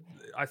that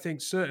I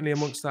think certainly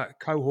amongst that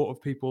cohort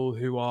of people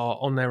who are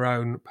on their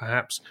own,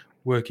 perhaps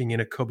working in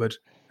a cupboard,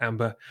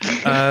 Amber,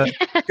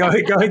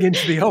 going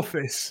into the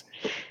office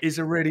is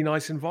a really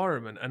nice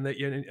environment, and that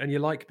you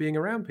like being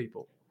around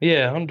people.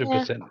 Yeah,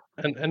 100%.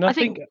 And I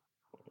think.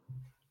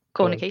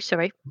 Go on, Nicky,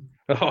 sorry.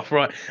 Oh,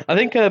 right. I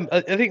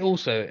think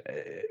also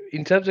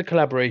in terms of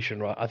collaboration,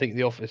 right, I think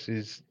the office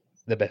is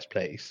the best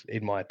place,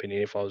 in my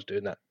opinion, if I was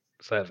doing that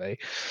survey.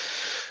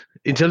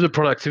 In terms of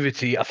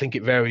productivity, I think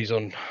it varies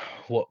on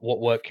what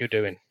work you're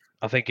doing.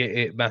 I think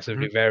it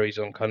massively varies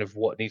on kind of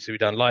what needs to be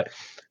done. Like,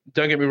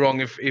 don't get me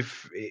wrong,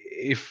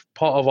 if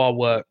part of our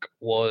work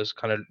was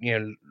kind of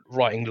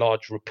writing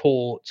large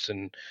reports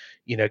and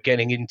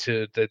getting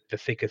into the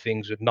thicker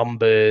things with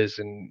numbers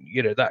and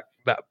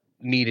that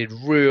needed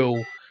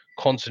real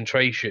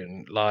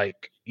concentration,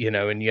 like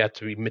and you had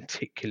to be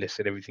meticulous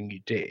in everything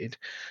you did.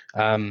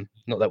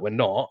 Not that we're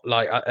not.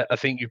 Like, I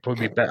think you're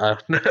probably better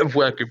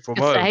working from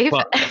home.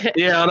 But,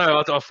 yeah, I know.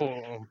 I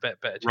thought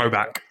better. Row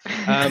back.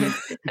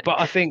 But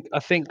I think.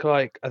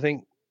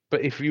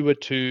 But if you were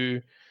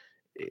to,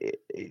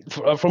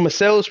 from a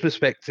sales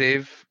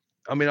perspective,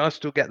 I mean, I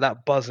still get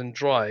that buzz and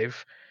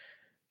drive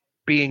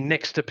being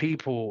next to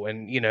people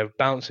and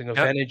bouncing off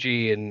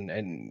energy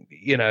and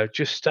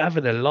just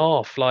having a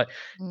laugh. Like,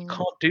 you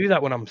can't do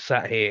that when I'm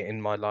sat here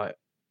in my like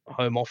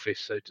home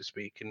office, so to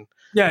speak. And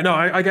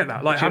I get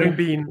that. Like,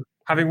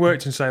 having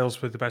worked in sales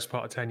for the best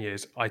part of 10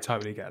 years, I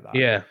totally get that.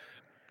 Yeah.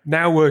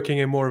 Now working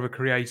in more of a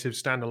creative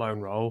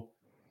standalone role,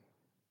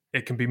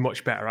 it can be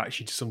much better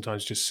actually to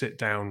sometimes just sit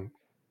down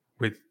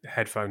with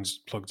headphones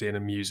plugged in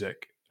and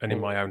music and in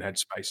my own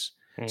headspace.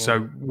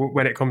 So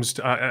when it comes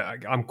to,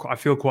 I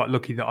feel quite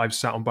lucky that I've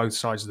sat on both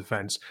sides of the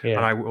fence, and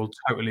I will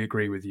totally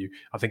agree with you.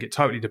 I think it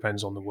totally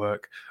depends on the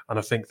work, and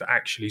I think that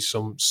actually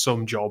some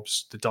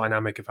jobs, the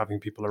dynamic of having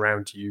people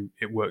around you,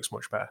 it works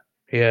much better.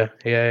 Yeah.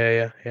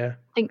 I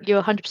think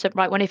you're 100%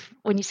 right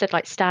when you said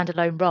like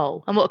standalone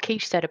role, and what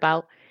Keith said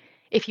about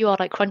if you are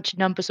like crunching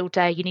numbers all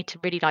day, you need to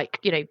really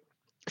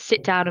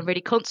sit down and really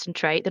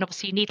concentrate. Then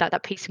obviously you need like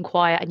that peace and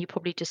quiet, and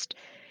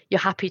you're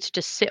happy to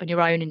just sit on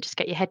your own and just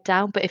get your head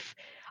down. But if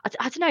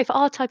I don't know, for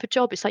our type of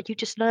job, it's like you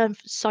just learn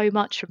so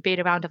much from being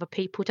around other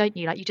people, don't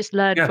you? Like, you just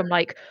learn from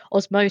like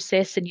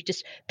osmosis, and you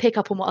just pick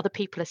up on what other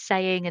people are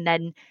saying, and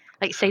then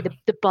like say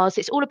the buzz.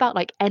 It's all about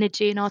like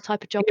energy in our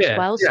type of job as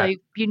well. So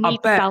you need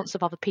the bounce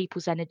of other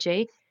people's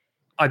energy.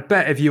 I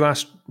bet if you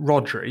asked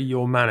Rodri,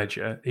 your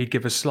manager, he'd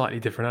give a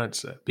slightly different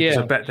answer, because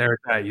I bet there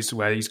are days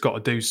where he's got to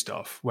do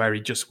stuff where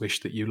he just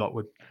wished that you lot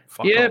would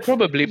fuck off.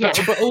 Probably.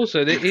 But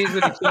also, here's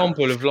an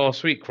example of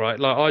last week, right?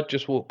 Like, I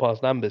just walked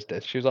past Amber's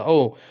desk. She was like,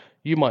 "Oh,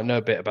 you might know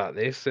a bit about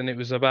this," and it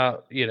was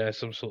about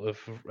some sort of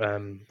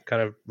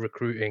kind of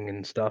recruiting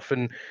and stuff,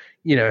 and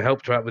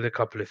helped her out with a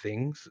couple of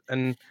things,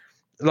 and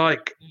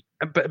like,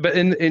 but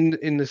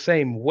in the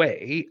same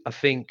way, I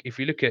think if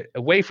you look at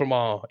away from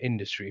our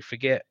industry,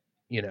 forget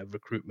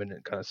recruitment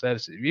and kind of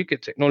services, if you look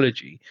at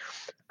technology,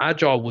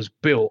 Agile was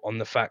built on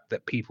the fact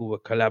that people were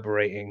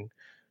collaborating,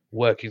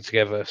 working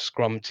together,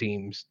 scrum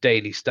teams,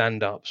 daily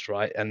stand-ups,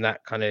 right, and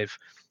that kind of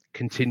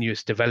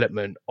continuous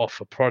development of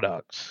a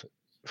product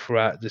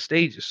throughout the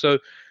stages. So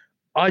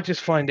I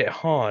just find it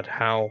hard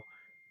how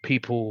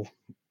people,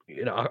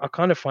 I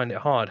kind of find it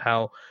hard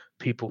how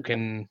people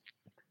can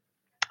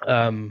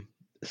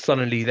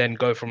suddenly then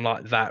go from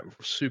like that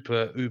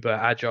super uber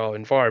agile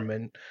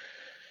environment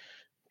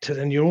to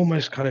then you're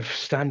almost kind of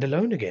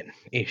standalone again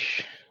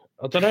ish.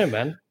 I don't know,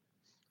 man.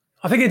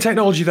 I think in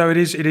technology, though, it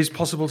is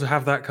possible to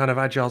have that kind of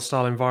agile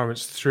style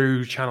environments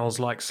through channels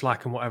like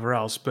Slack and whatever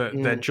else, but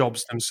their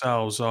jobs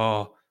themselves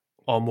are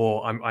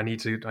more. I need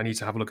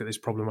to have a look at this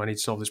problem. I need to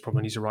solve this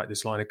problem. I need to write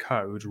this line of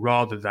code,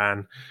 rather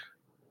than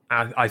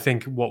I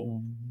think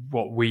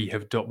what we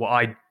have done, what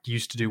I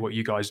used to do, what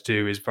you guys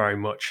do, is very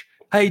much,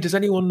 hey, does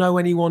anyone know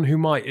anyone who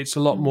might? It's a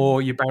lot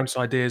more. You bounce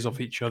ideas off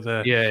each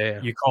other.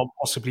 Yeah. You can't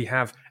possibly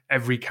have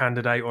every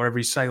candidate or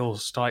every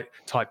sales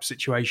type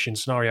situation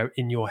scenario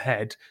in your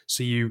head,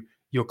 so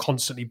you're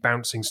constantly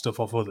bouncing stuff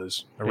off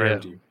others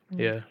around you.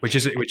 Yeah, which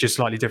is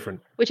slightly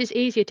different. Which is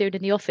easier doing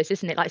in the office,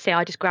 isn't it? Like, say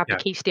I just grabbed the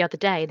keys the other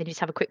day, and then you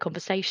just have a quick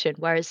conversation.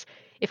 Whereas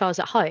if I was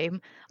at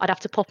home, I'd have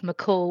to pop him a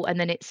call, and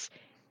then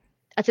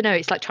I don't know,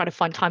 it's like trying to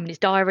find time in his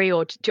diary,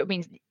 or do you know what I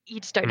mean?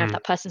 You just don't know if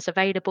that person's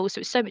available. So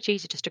it's so much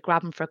easier just to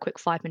grab them for a quick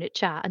 5-minute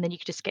chat, and then you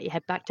could just get your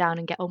head back down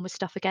and get on with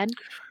stuff again.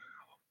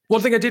 One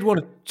thing I did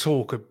want to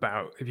talk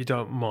about, if you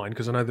don't mind,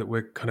 because I know that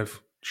we're kind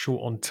of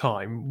short on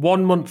time.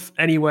 1 month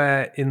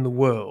anywhere in the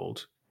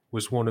world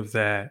was one of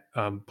their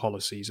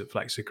policies at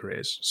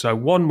FlexiCareers. So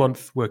 1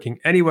 month working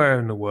anywhere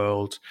in the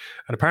world,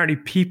 and apparently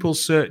people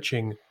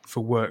searching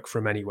for work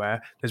from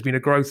anywhere, there's been a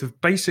growth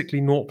of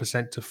basically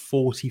 0% to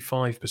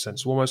 45%,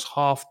 so almost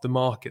half the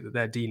market that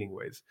they're dealing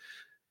with.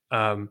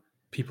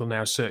 People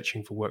now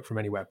searching for work from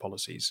anywhere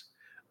policies.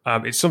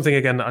 It's something,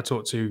 again, that I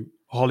talked to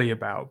Holly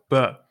about,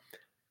 but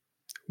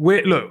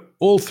look,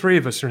 all three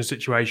of us are in a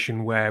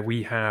situation where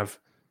we have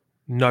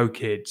no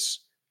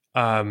kids.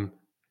 Amber,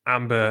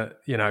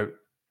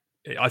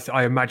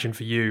 I imagine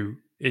for you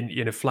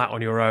in a flat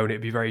on your own,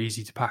 it'd be very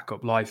easy to pack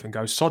up life and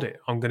go, sod it,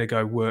 I'm going to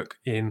go work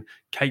in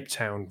Cape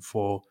Town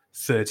for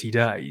 30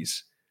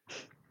 days.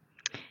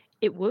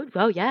 It would.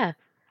 Well, yeah.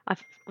 I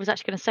was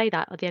actually going to say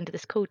that at the end of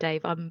this call,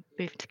 Dave. I'm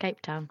moving to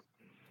Cape Town.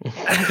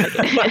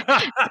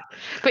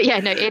 But yeah,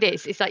 no, it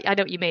is. It's like, I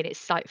know what you mean.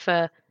 It's like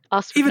for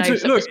us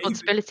with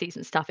responsibilities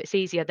and stuff, it's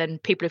easier than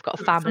people who've got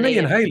a family. For me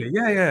and Hayley,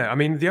 yeah. I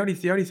mean, the only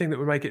thing that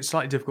would make it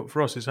slightly difficult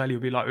for us is Hayley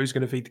would be like, who's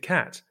going to feed the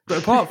cat?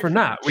 But apart from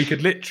that, we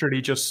could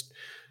literally just,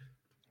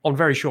 on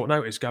very short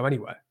notice, go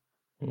anywhere.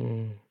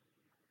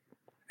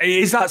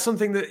 Is that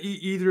something that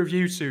either of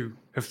you two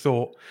have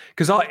thought?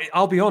 Because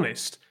I'll be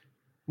honest,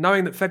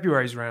 knowing that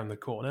February's around the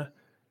corner,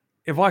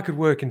 if I could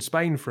work in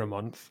Spain for a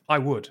month, I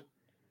would.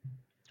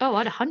 Oh,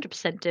 I'd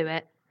 100% do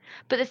it.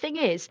 But the thing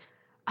is,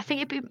 I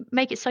think it'd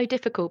make it so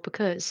difficult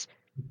because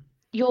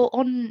you're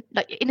on,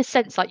 like, in a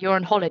sense, like you're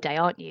on holiday,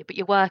 aren't you? But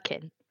you're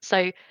working.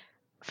 So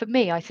for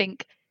me, I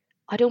think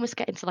I'd almost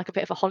get into like a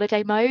bit of a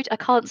holiday mode. I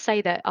can't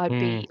say that I'd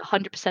be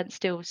 100%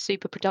 still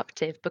super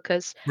productive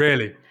because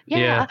really,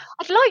 yeah,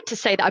 I'd like to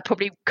say that I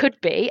probably could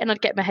be, and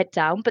I'd get my head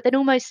down. But then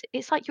almost,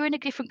 it's like you're in a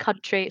different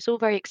country. It's all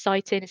very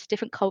exciting. It's a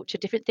different culture,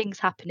 different things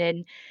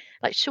happening.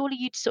 Like, surely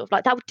you'd sort of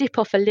like that would dip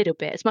off a little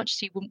bit, as much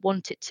as you wouldn't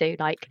want it to.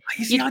 Like,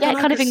 you'd get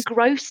kind of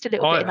engrossed a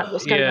little bit in like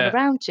what's going on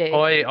around you.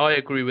 I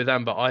agree with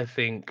Amber. I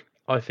think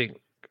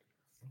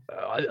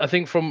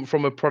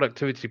from a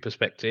productivity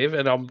perspective,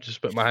 and I'm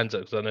just putting my hands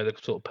up because I know the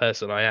sort of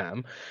person I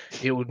am,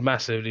 it would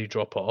massively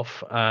drop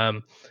off.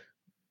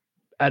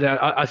 And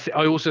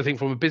I also think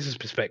from a business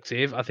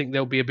perspective, I think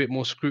there'll be a bit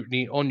more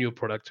scrutiny on your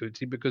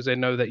productivity because they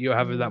know that you're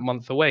having that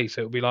month away.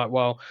 So it'll be like,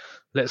 well,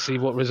 let's see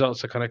what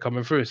results are kind of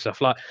coming through and stuff.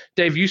 Like,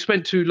 Dave, you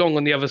spent too long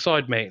on the other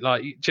side, mate.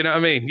 Like, do you know what I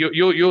mean?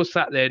 You're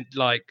sat there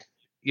like,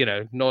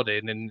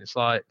 nodding, and it's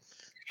like.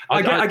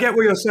 I get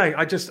what you're saying.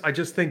 I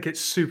just think it's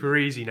super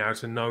easy now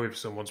to know if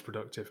someone's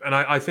productive, and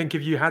I think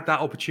if you had that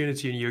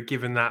opportunity and you're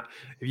given that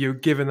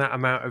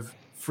amount of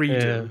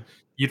freedom,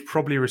 you'd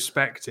probably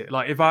respect it.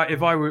 Like if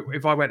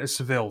I went to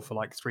Seville for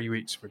like 3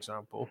 weeks, for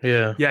example,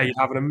 you'd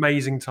have an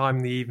amazing time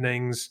in the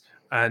evenings,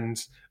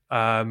 and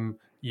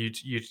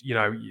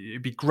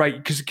it'd be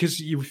great because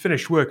you would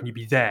finish work and you'd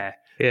be there.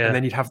 Yeah. And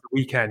then you'd have the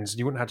weekends and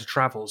you wouldn't have to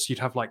travel. So you'd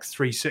have like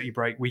 3 city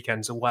break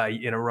weekends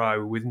away in a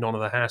row with none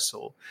of the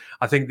hassle.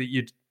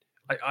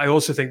 I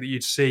also think that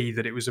you'd see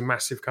that it was a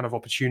massive kind of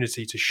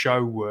opportunity to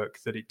show work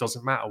that it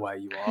doesn't matter where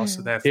you are.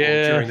 So therefore,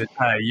 during the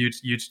day,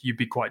 you'd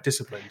be quite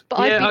disciplined.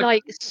 But I'd be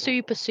like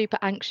super, super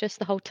anxious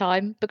the whole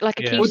time. But like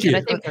a Keystone,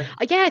 I think,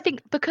 I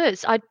think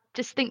because I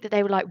just think that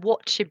they were like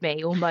watching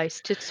me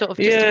almost to sort of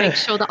just to make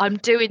sure that I'm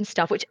doing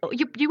stuff, which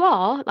you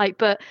are like.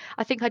 But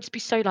I think I'd just be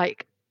so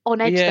like on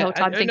edge the whole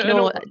time, thinking,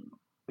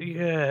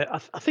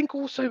 I think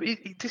also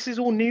this is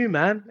all new,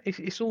 man.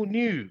 It's all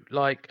new.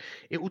 Like,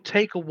 it will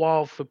take a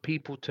while for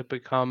people to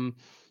become,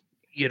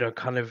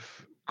 kind of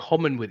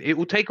common with it. It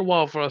will take a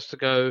while for us to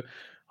go,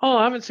 oh,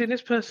 I haven't seen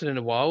this person in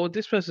a while, or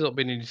this person's not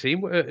been in your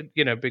team,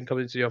 been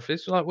coming to the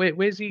office. Like,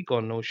 where's he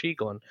gone or she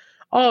gone?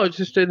 Oh, it's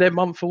just their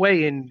month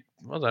away in,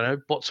 I don't know,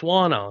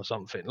 Botswana or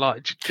something.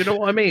 Like, do you know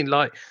what I mean?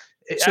 Like,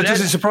 so does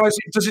it surprise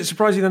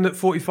you then that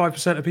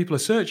 45% of people are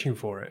searching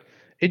for it?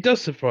 It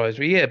does surprise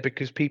me, yeah,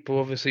 because people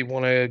obviously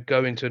want to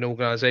go into an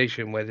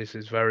organization where this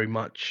is very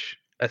much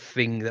a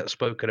thing that's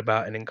spoken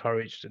about and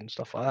encouraged and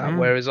stuff like that.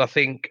 Whereas I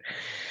think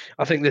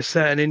there's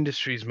certain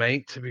industries,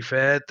 mate, to be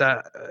fair,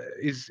 that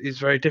is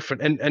very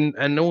different.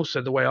 And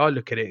also the way I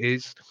look at it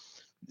is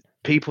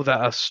people that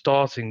are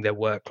starting their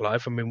work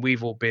life. I mean,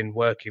 we've all been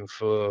working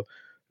for,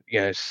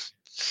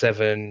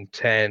 7,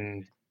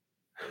 10,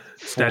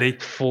 Steady.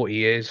 40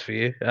 years for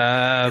you.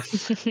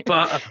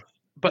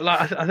 But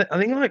like I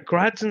think like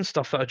grads and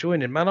stuff that are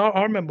joining, man.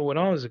 I remember when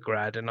I was a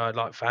grad and I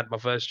like had my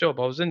first job.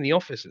 I was in the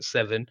office at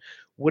 7,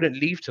 wouldn't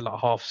leave till like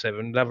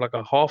 7:30. Have like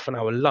a half an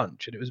hour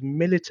lunch, and it was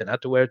militant. I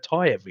had to wear a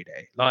tie every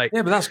day. Like,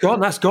 Yeah, but that's gone.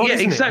 That's gone. yeah,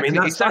 isn't exactly, it? I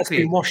mean, that's exactly.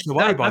 been washed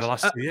away by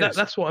That's the last 2 years.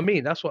 that's what I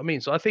mean. That's what I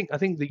mean. So I think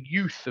the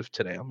youth of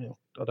today. I mean,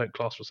 I don't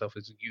class myself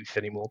as a youth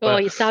anymore. Oh,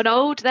 But you sound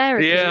old there.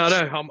 yeah, I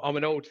Akeesh. know. I'm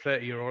an old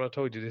 30-year-old. I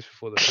told you this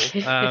before the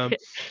call.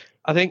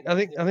 I think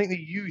the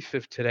youth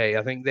of today.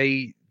 I think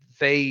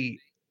they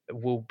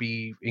will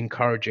be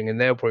encouraging,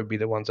 and they'll probably be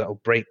the ones that will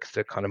break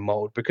the kind of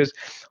mold. Because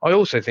I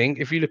also think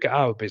if you look at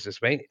our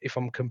business, mate, if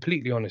I'm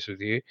completely honest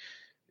with you,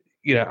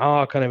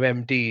 our kind of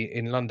MD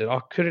in London, I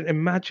couldn't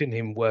imagine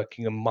him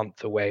working a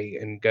month away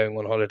and going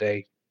on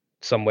holiday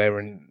somewhere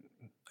and.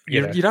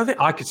 You don't think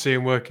I could see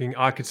him working?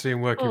 I could see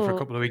him working for a Oh.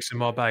 couple of weeks in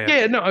Marbella.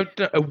 Yeah, no,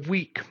 a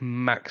week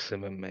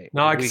maximum, mate.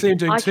 No, I could see him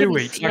doing I 2 couldn't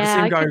weeks. see- I could see yeah,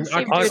 him I going. couldn't see him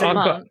I could doing see a him-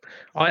 month.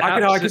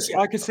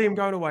 I could see him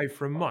going away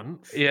for a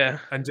month. Yeah,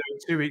 And doing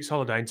 2 weeks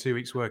holiday and 2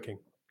 weeks working.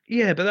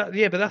 yeah, but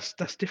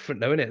that's different,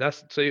 though, isn't it?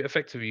 That's so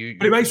effectively you.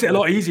 But it makes it a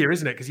lot easier,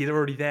 isn't it? Because you're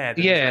already there.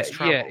 Then there's Yeah, less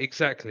travel. yeah,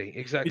 exactly.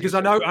 Because I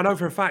know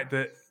for a fact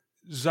that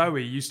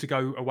Zoe used to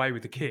go away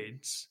with the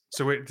kids.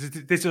 So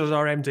this is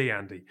our MD,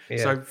 Andy. Yeah.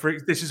 So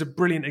this is a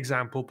brilliant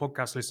example.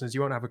 Podcast listeners,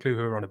 you won't have a clue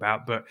who we're on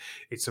about, but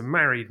it's a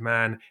married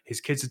man.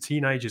 His kids are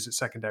teenagers at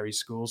secondary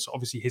school. So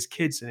obviously his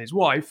kids and his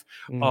wife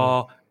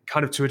are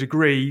kind of, to a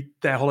degree,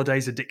 their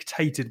holidays are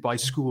dictated by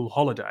school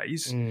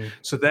holidays.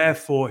 So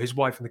therefore his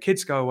wife and the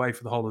kids go away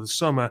for the whole of the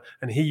summer,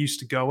 and he used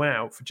to go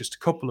out for just a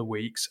couple of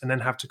weeks and then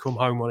have to come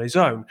home on his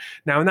own.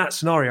 Now in that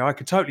scenario, I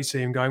could totally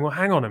see him going, well,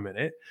 hang on a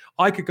minute,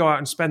 I could go out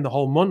and spend the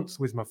whole month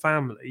with my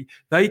family.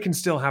 They can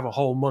still have a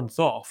whole month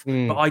off,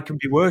 but I can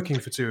be working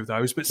for 2 of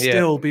those, but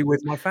still be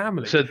with my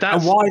family. So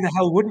and why the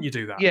hell wouldn't you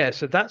do that? Yeah,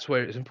 so that's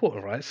where it's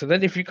important, right? So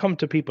then if you come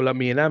to people like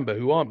me and Amber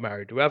who aren't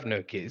married, who have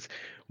no kids,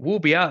 we'll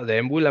be out there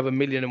and we'll have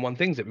 1,000,001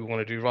 things that we want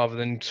to do rather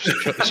than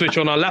switch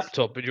on our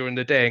laptop during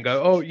the day and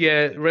go, oh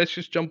yeah, let's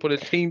just jump on a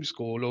Teams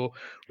call or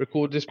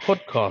record this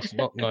podcast.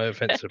 No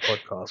offense to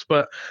podcast,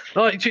 but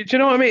like, do you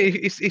know what I mean?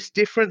 It's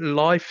different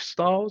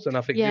lifestyles, and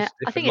I think Yeah, just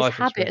I think different it's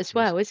life habit as experiences.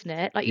 well, isn't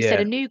it? Like you said,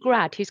 Yeah. a new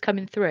grad who's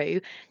coming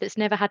through that's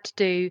never had to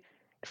do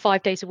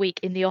 5 days a week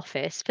in the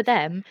office. For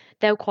them,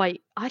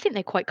 I think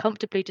they quite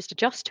comfortably just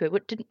adjust to it,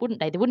 wouldn't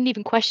they? They wouldn't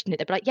even question it.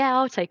 They'd be like, yeah,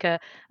 I'll take a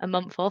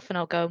month off and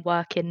I'll go and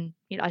work in,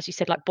 as you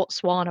said, like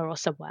Botswana or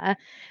somewhere.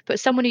 But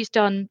someone who's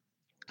done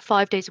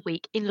 5 days a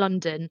week in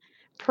London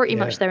pretty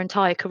much Yeah. their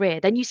entire career,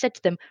 then you said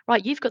to them,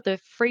 right, you've got the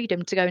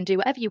freedom to go and do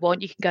whatever you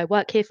want. You can go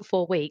work here for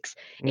 4 weeks.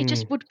 It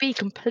just would be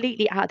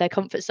completely out of their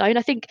comfort zone.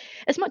 I think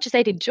as much as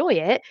they'd enjoy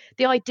it,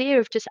 the idea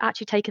of just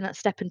actually taking that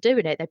step and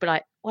doing it, they'd be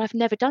like, well, I've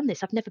never done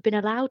this. I've never been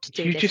allowed to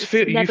do You this. just It's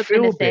feel you never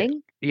feel been a a bit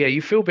thing. yeah,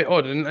 you feel a bit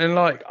odd, and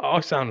like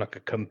I sound like a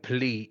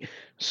complete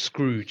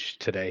Scrooge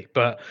today,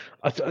 but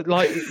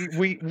like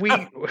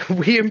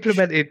we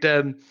implemented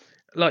and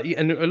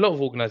a lot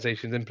of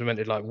organizations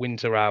implemented like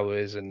winter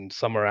hours and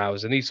summer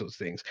hours and these sorts of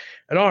things.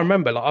 And I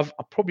remember like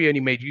I probably only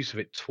made use of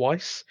it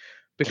twice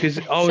because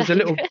I was a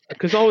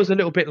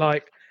little bit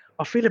like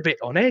I feel a bit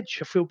on edge.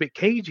 I feel a bit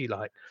cagey,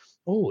 like,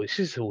 oh, this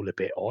is all a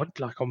bit odd.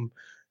 Like I'm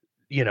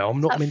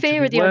not That meant fear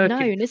to of be the working.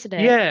 unknown, isn't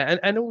it? Yeah,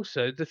 and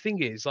also the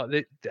thing is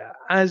like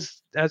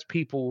as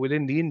people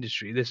within the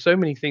industry, there's so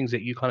many things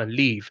that you kind of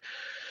leave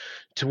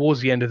towards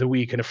the end of the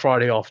week and a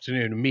Friday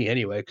afternoon, and me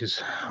anyway,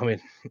 because I mean,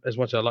 as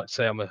much as I like to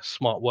say I'm a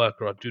smart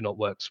worker, I do not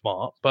work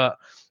smart, but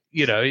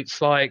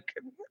it's like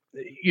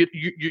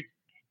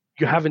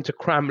you're having to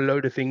cram a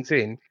load of things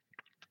in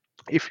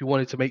if you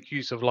wanted to make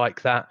use of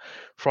like that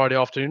Friday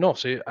afternoon off.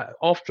 So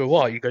after a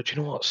while, you go, do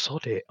you know what?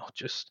 Sod it. I'll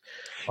just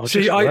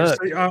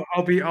work.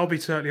 I'll be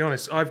totally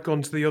honest. I've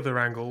gone to the other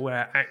angle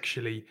where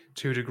actually,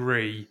 to a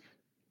degree,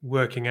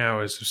 working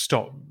hours have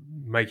stopped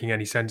making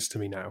any sense to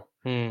me now.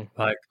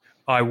 Like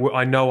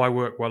I know I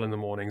work well in the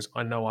mornings.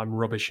 I know I'm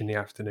rubbish in the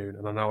afternoon,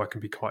 and I know I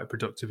can be quite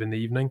productive in the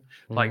evening.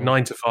 Like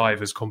 9 to 5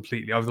 has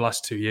completely, over the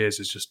last 2 years,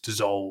 has just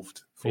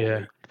dissolved for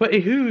me. But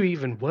who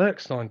even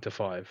works 9 to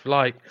 5?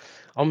 Like,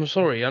 I'm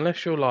sorry,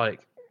 unless you're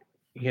like,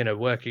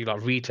 working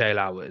like retail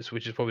hours,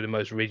 which is probably the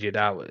most rigid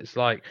hours.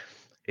 Like,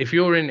 if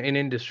you're in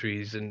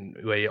industries and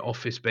where you're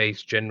office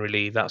based,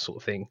 generally that sort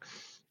of thing.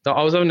 So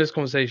I was having this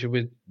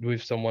conversation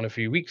with someone a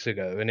few weeks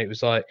ago, and it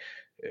was like,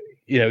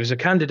 it was a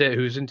candidate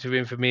who was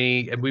interviewing for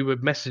me, and we were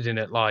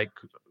messaging at like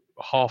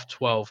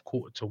 12:30,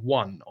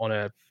 1:45 on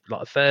a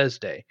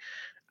Thursday,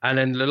 and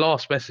then the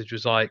last message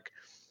was like,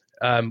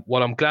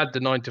 well, I'm glad the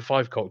 9 to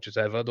 5 culture's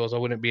over, otherwise I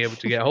wouldn't be able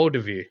to get hold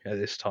of you at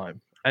this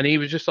time. And he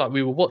was just like,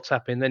 we were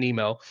WhatsApping, then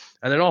email.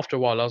 And then after a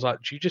while, I was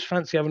like, do you just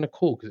fancy having a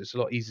call? Because it's a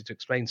lot easier to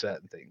explain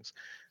certain things.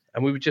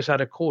 And we just had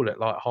a call at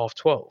like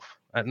 12:30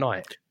 at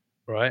night,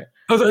 right?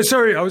 Oh,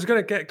 sorry, I was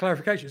going to get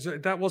clarification. So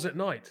that was at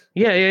night?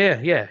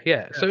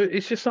 Yeah. So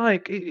it's just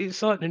like,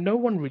 it's like no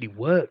one really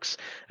works.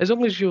 As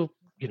long as you're,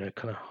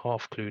 kind of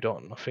half clued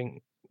on, I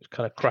think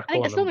kind of crack I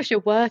think on. as long as you're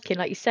working,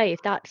 like you say,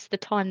 if that's the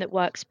time that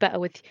works better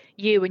with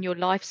you and your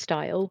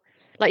lifestyle.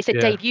 Like you said,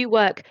 Yeah. Dave, you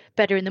work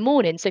better in the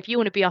morning. So if you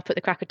want to be up at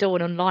the crack of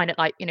dawn online at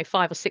like,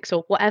 5 or 6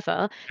 or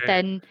whatever,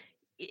 then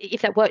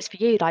if that works for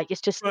you, like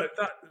it's just,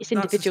 it's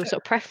individual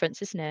sort of preference,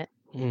 isn't it?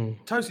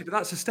 Totally, but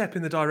that's a step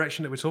in the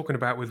direction that we're talking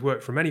about with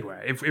work from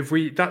anywhere. If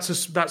we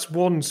that's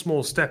one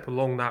small step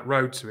along that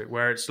road to it,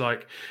 where it's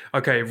like,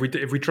 okay,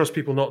 if we trust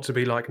people not to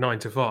be like 9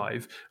 to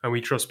 5, and we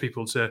trust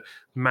people to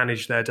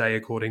manage their day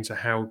according to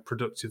how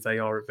productive they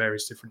are at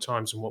various different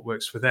times and what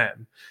works for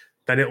them,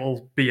 then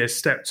it'll be a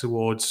step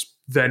towards.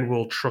 Then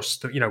we'll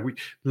trust that, we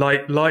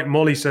like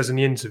Molly says in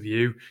the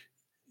interview,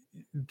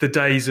 the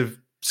days of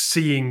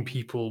seeing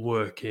people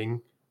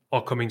working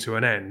are coming to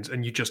an end,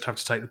 and you just have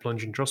to take the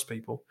plunge and trust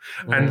people.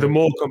 And the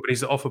more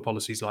companies that offer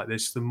policies like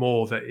this, the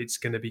more that it's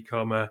going to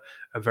become a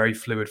very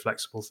fluid,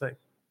 flexible thing.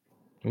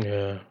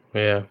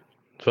 Yeah.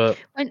 But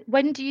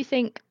when do you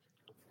think,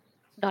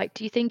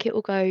 do you think it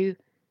will go,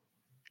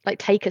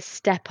 take a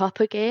step up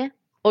a gear?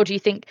 Or do you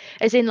think,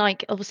 as in,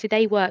 obviously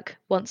they work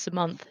once a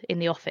month in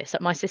the office.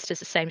 Like my sister's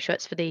the same, she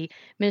works for the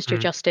Ministry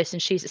of Justice,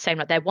 and she's the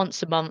same, they're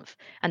once a month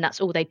and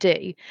that's all they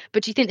do.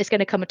 But do you think there's going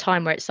to come a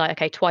time where it's like,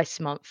 okay, twice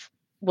a month,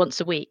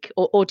 once a week?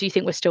 Or do you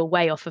think we're still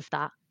way off of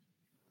that?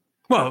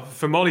 Well,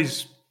 for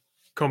Molly's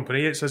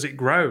company, it's as it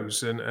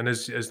grows and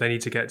as they need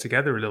to get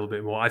together a little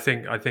bit more. I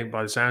think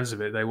by the sounds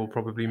of it, they will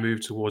probably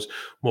move towards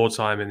more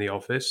time in the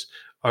office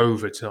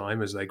over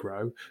time as they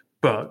grow.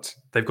 But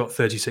they've got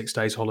 36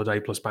 days holiday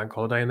plus bank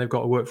holiday, and they've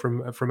got a work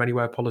from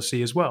anywhere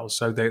policy as well.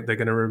 So they're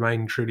going to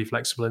remain truly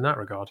flexible in that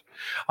regard.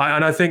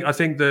 I think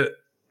that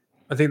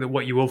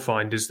what you will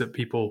find is that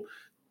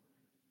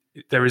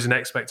there is an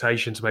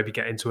expectation to maybe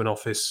get into an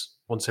office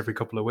once every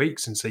couple of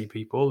weeks and see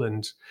people,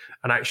 and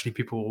actually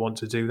people will want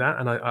to do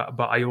that.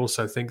 But I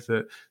also think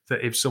that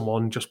if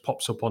someone just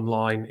pops up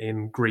online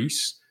in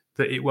Greece,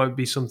 that it won't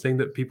be something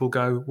that people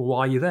go, well, why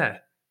are you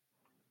there?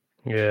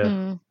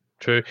 Yeah.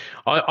 True.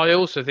 I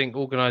also think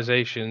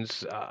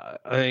organizations, I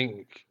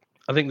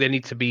think they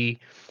need to be,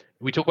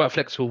 we talk about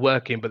flexible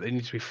working, but they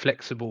need to be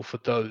flexible for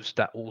those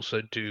that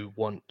also do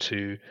want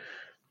to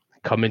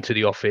come into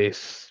the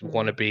office,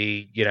 want to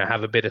be,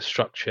 have a bit of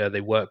structure. They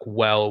work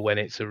well when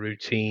it's a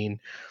routine.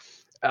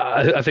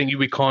 I think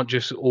we can't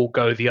just all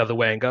go the other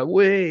way and go,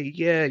 we're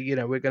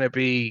going to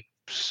be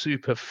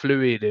super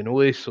fluid and all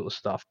this sort of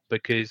stuff,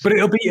 because. But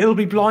it'll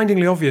be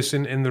blindingly obvious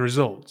in the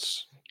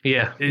results.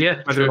 Yeah.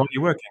 Whether or not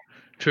you're working.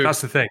 True.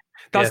 That's the thing.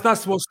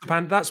 That's what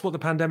the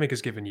pandemic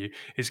has given you.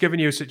 It's given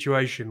you a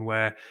situation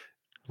where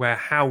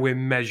how we're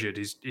measured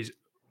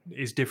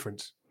is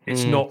different.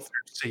 It's not through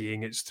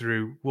seeing; it's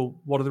through, well,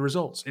 what are the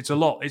results? It's a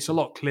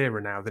lot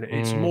clearer now than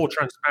it's more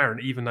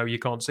transparent, even though you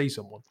can't see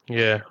someone.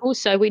 Yeah.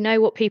 Also, we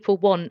know what people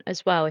want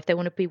as well. If they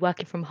want to be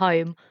working from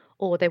home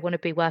or they want to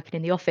be working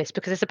in the office,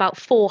 because there's about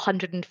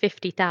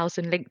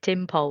 450,000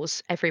 LinkedIn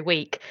polls every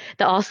week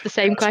that ask the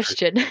same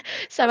question.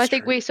 So I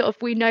think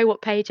we know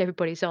what page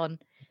everybody's on.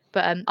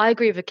 But I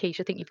agree with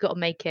Akish. I think you've got to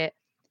make it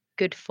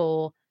good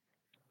for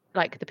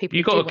the people.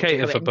 You've got to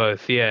cater for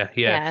both,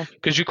 yeah.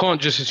 Because you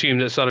can't just assume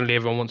that suddenly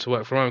everyone wants to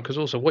work from home. Because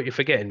also, what you're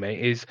forgetting, mate,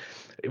 is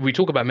we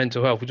talk about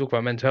mental health.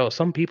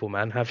 Some people,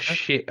 man, have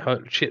shit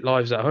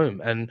lives at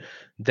home, and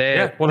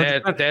they're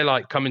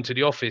like coming to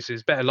the office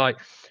is better.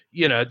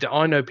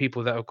 I know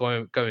people that are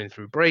going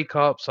through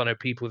breakups. I know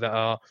people that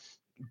are.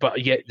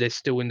 But yet they're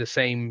still in the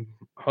same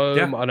home.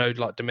 Yeah. I know,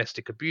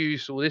 domestic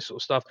abuse, all this sort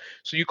of stuff.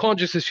 So you can't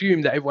just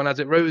assume that everyone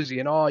has it rosy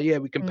and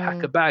we can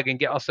pack a bag and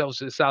get ourselves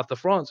to the south of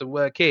France and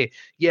work here.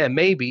 Yeah,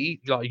 maybe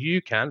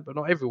you can, but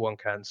not everyone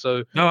can.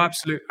 So no,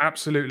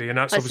 absolutely, and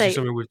that's obviously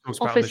something we've talked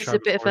about on the show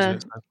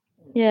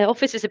before,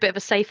 office is a bit of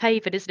a safe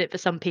haven, isn't it, for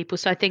some people?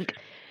 So I think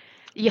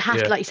you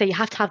have to, like you say, you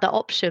have to have that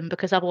option,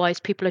 because otherwise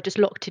people are just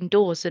locked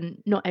indoors, and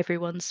not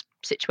everyone's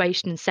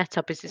situation and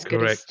setup is as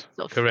good as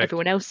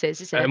everyone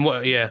else's, is it? And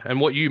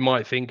what you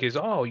might think is,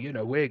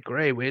 we're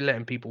great, we're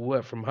letting people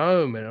work from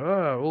home and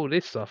all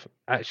this stuff.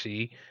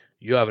 Actually,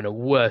 you're having a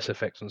worse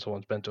effect on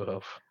someone's mental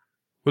health.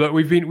 Well, look,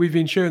 we've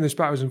been sharing this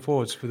backwards and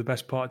forwards for the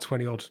best part of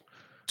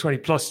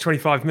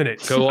 25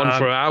 minutes. Go on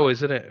for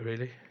hours, isn't it?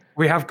 Really.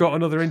 We have got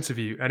another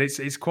interview, and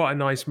it's quite a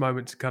nice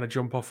moment to kind of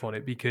jump off on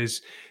it,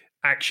 because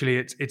actually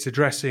it's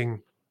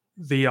addressing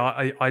the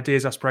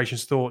ideas,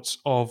 aspirations, thoughts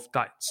of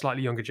that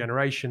slightly younger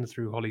generation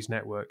through Holly's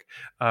network.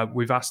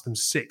 We've asked them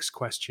 6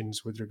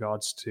 questions with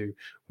regards to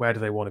where do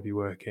they want to be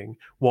working,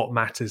 what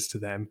matters to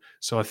them.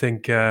 So I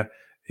think,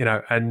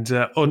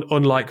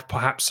 unlike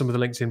perhaps some of the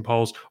LinkedIn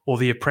polls or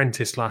The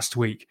Apprentice last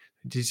week,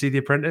 Did you see The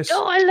Apprentice?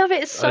 Oh, I love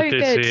it. It's so I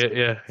did good. see it,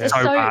 yeah. They're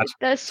So bad.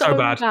 They're So so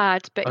bad.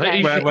 bad. But I think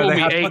you yeah, should Where call they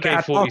me had- they had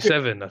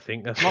AK-47, I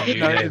think. That's what you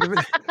No, name.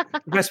 the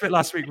best bit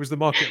last week was the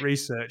market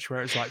research,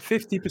 where it's like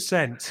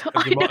 50% of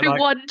I the know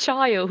one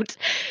child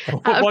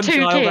out one of two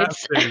child out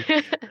kids. of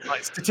two.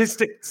 Like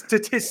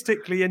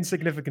statistically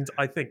insignificant,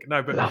 I think.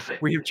 No, but Love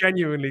it. we have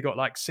genuinely got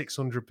like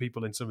 600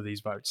 people in some of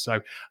these votes. So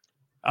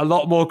a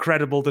lot more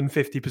credible than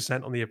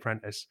 50% on The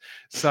Apprentice.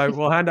 So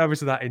we'll hand over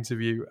to that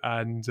interview.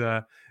 And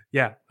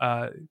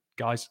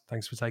guys,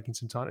 thanks for taking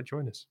some time to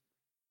join us.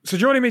 So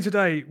joining me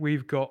today,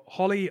 we've got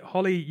Holly.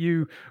 Holly,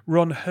 you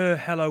run Her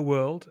Hello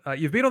World.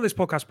 You've been on this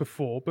podcast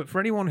before, but for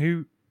anyone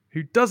who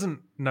doesn't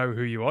know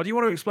who you are, do you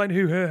want to explain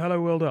who Her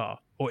Hello World are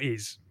or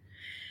is?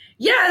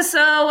 Yeah,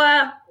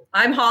 so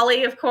I'm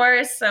Holly, of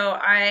course. So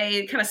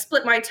I kind of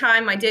split my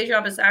time. My day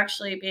job is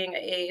actually being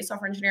a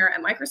software engineer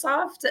at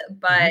Microsoft,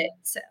 but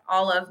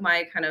all of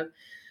my kind of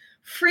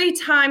free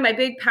time, my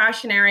big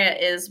passion area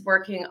is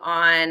working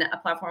on a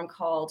platform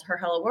called Her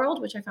Hello World,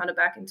 which I founded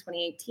back in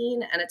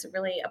 2018. And it's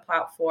really a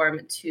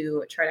platform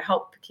to try to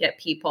help get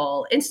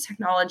people into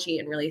technology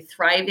and really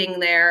thriving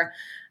there.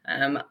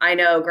 I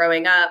know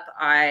growing up,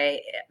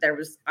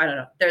 there's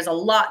a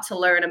lot to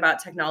learn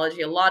about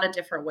technology, a lot of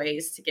different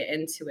ways to get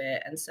into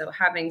it. And so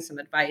having some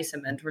advice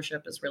and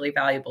mentorship is really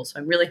valuable. So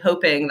I'm really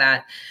hoping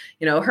that,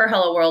 Her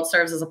Hello World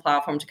serves as a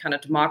platform to kind of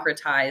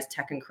democratize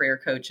tech and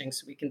career coaching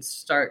so we can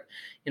start,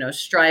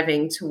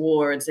 striving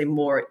towards a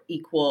more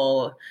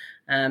equal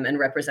and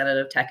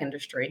representative tech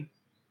industry.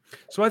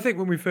 So I think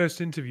when we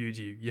first interviewed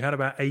you, you had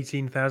about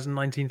 18,000,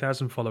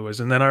 19,000 followers.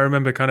 And then I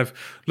remember kind of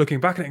looking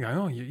back at it and going,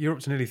 oh, you're up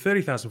to nearly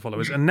 30,000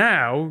 followers. And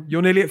now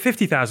you're nearly at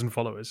 50,000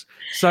 followers.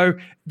 So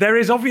there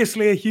is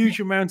obviously a huge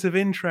amount of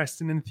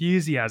interest and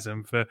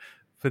enthusiasm for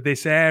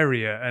this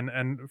area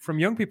and from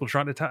young people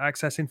trying to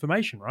access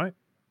information, right?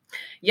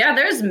 Yeah,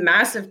 there's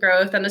massive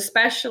growth, and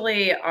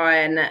especially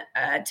on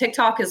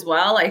TikTok as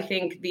well. I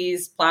think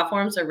these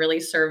platforms are really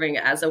serving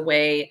as a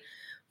way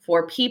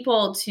for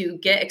people to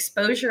get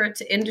exposure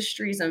to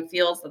industries and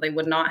fields that they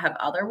would not have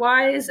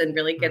otherwise and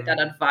really get that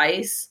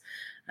advice,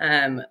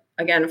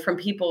 again, from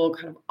people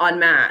kind of en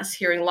masse,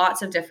 hearing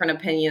lots of different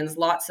opinions,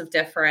 lots of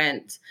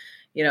different,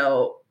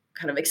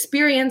 kind of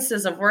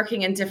experiences of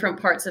working in different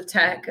parts of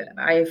tech.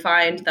 I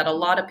find that a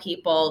lot of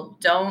people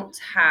don't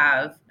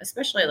have,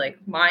 especially like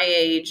my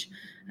age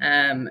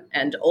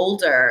and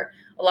older,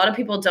 a lot of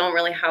people don't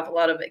really have a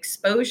lot of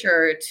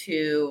exposure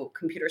to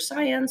computer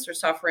science or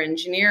software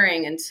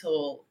engineering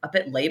until a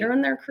bit later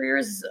in their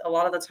careers. A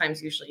lot of the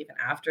times, usually even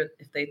after,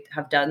 if they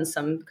have done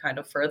some kind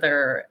of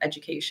further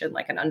education,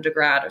 like an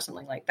undergrad or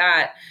something like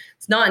that.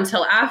 It's not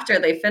until after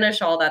they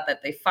finish all that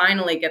they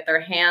finally get their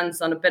hands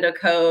on a bit of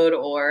code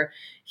or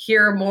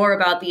hear more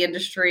about the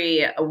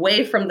industry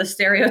away from the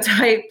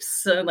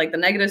stereotypes, like the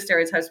negative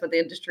stereotypes, what the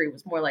industry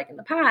was more like in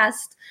the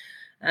past.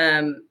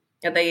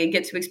 They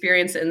get to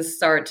experience it and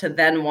start to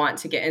then want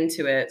to get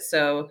into it.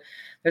 So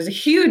there's a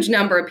huge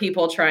number of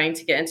people trying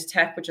to get into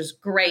tech, which is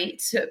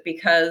great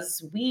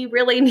because we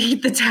really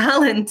need the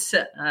talent.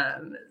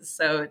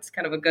 So it's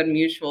kind of a good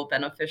mutual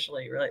beneficial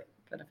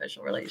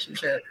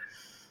relationship.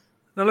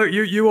 Now, look,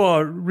 you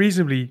are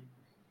reasonably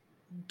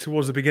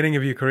towards the beginning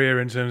of your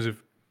career in terms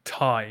of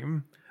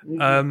time.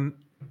 And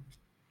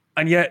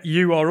yet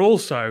you are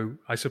also,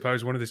 I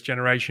suppose, one of this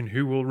generation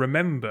who will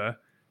remember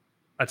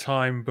a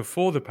time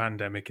before the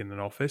pandemic in an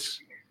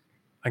office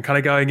and kind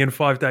of going in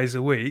 5 days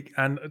a week.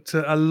 And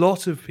to a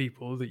lot of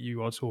people that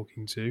you are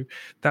talking to,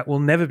 that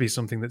will never be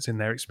something that's in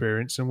their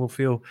experience and will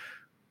feel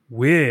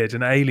weird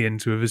and alien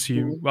to have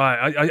assumed.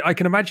 I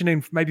can imagine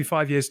in maybe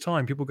 5 years'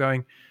 time, people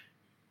going,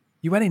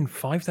 you went in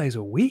 5 days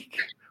a week?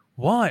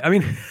 Why? I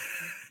mean,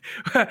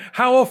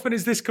 how often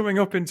is this coming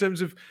up in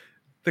terms of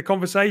the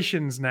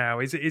conversations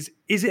now? Is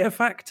it a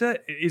factor?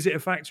 Is it a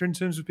factor in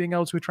terms of being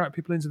able to attract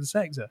people into the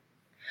sector?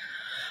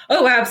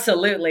 Oh,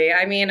 absolutely.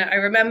 I mean, I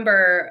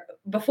remember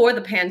before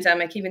the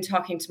pandemic, even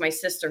talking to my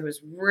sister,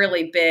 who's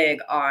really big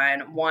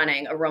on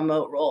wanting a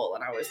remote role.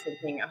 And I was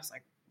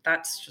like,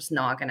 that's just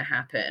not going to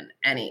happen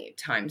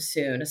anytime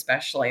soon,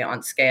 especially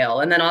on scale.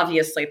 And then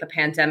obviously the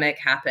pandemic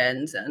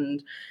happened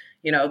and,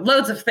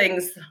 loads of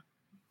things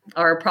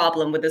are a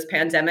problem with this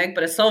pandemic,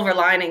 but a silver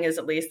lining is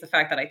at least the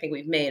fact that I think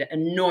we've made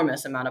an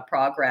enormous amount of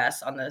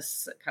progress on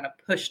this kind of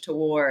push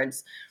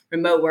towards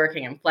remote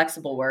working and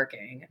flexible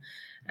working.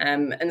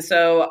 And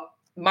so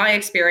my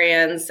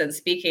experience and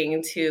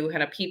speaking to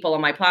kind of people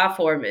on my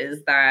platform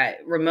is that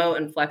remote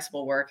and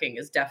flexible working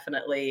is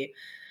definitely,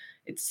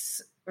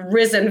 it's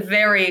risen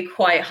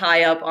quite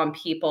high up on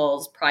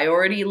people's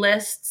priority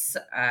lists.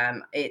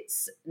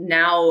 It's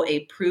now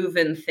a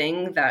proven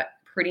thing that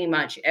pretty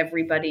much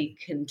everybody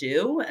can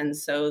do. And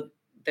so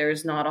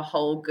there's not a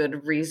whole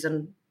good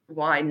reason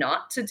why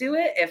not to do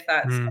it if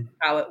that's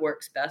how it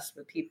works best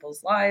with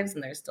people's lives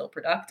and they're still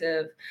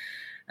productive.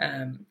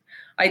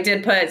 I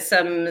did put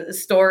some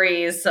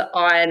stories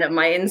on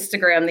my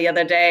Instagram the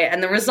other day,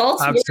 and the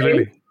results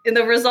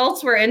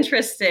were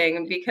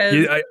interesting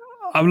because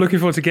I'm looking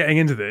forward to getting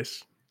into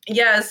this.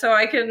 Yeah, so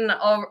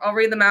I'll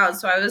read them out.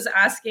 So I was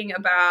asking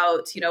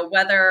about,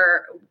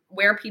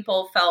 where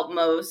people felt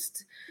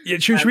most. Yeah,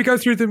 should we go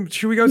through them?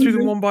 Should we go through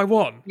them one by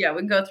one? Yeah, we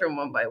can go through them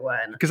one by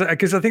one.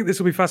 Because I think this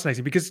will be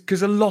fascinating.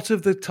 Because a lot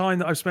of the time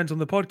that I've spent on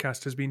the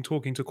podcast has been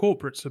talking to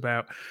corporates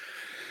about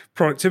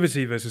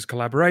productivity versus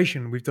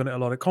collaboration. We've done it a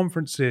lot at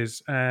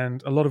conferences,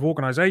 and a lot of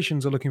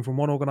organizations are looking from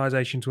one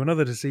organization to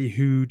another to see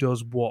who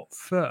does what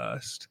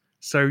first.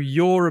 So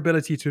your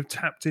ability to have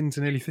tapped into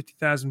nearly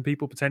 50,000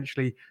 people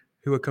potentially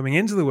who are coming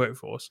into the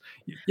workforce.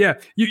 Yeah,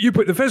 you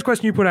put the first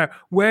question you put out,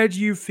 where do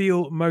you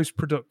feel most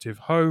productive,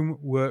 home,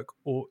 work,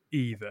 or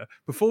either?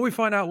 Before we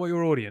find out what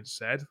your audience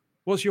said,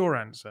 what's your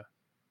answer?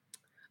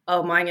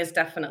 Oh, mine is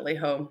definitely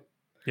home.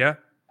 Yeah?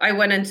 I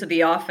went into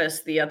the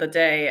office the other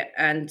day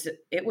and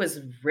it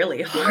was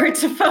really hard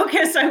to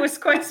focus. I was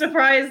quite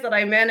surprised that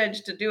I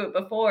managed to do it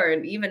before.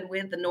 And even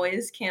with the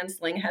noise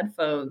canceling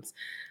headphones,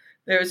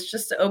 there was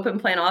just an open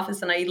plan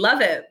office and I love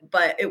it,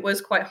 but it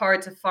was quite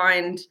hard to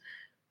find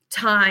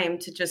time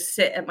to just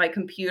sit at my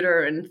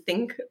computer and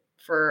think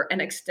for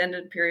an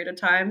extended period of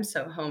time.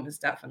 So home is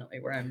definitely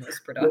where I'm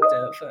most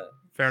productive.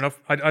 Fair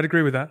enough. I'd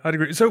agree with that. I'd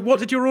agree. So what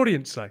did your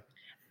audience say?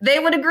 They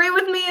would agree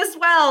with me as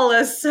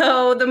well.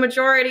 So the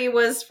majority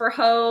was for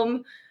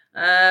home.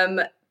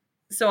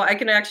 So I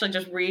can actually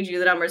just read you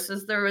the numbers. So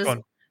there was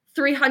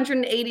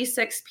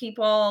 386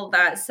 people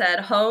that said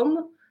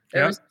home.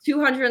 There was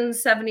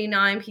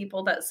 279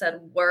 people that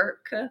said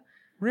work.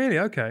 Really?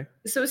 Okay.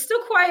 So it's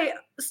still quite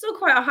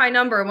a high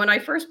number. When I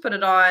first put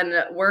it on,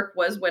 work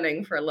was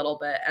winning for a little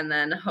bit, and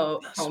then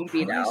home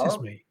beat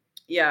out. Me.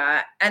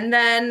 Yeah, and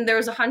then there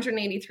was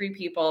 183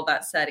 people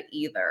that said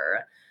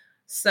either.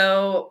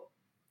 So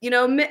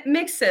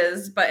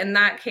mixes, but in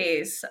that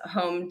case,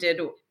 home did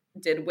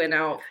win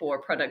out for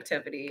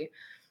productivity.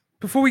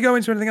 Before we go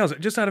into anything else,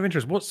 just out of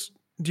interest,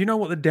 do you know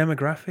what the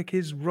demographic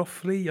is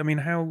roughly? I mean,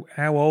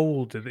 how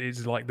old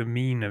is like the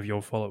mean of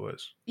your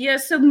followers? Yeah,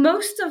 so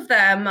most of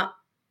them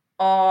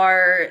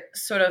are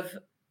sort of,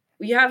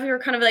 you have your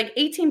kind of like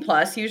 18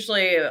 plus.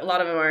 Usually a lot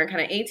of them are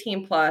kind of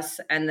 18 plus,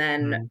 and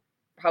then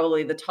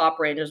probably the top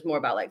range is more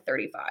about like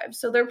 35.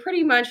 So they're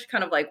pretty much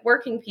kind of like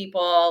working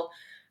people,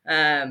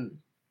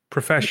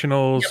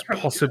 professionals,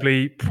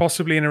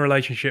 possibly in a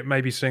relationship,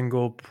 maybe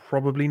single,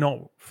 probably not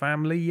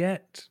family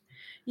yet.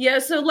 Yeah,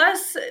 so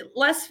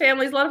less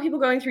families, a lot of people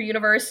going through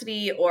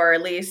university or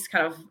at least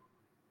kind of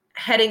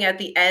heading at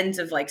the end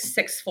of like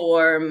sixth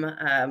form,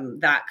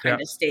 that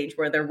kind of stage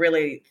where they're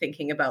really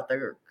thinking about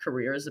their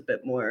careers a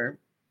bit more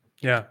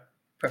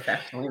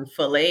professionally and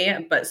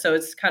fully. But so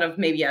it's kind of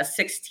maybe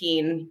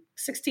 16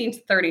 to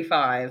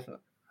 35.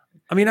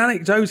 I mean,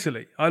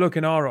 anecdotally, I look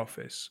in our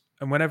office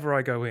and whenever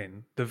I go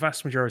in, the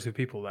vast majority of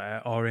people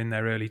there are in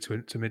their early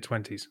to mid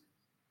 20s.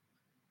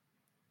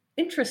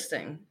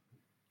 Interesting.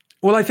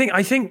 Well, I think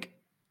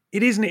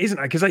it isn't it?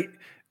 Because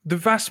the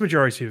vast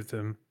majority of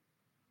them,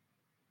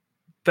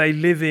 they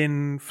live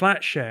in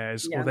flat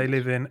shares or they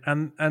live in,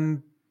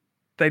 and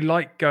they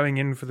like going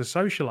in for the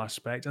social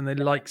aspect and they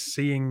like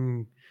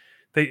seeing,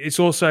 it's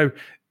also,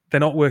 they're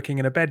not working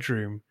in a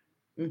bedroom.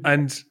 Mm-hmm.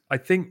 And I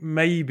think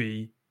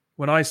maybe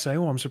when I say,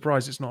 I'm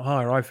surprised it's not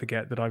higher, I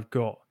forget that I've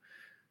got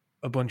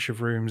a bunch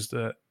of rooms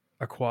that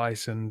are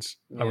quiet and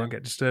I won't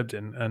get disturbed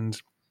in.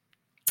 And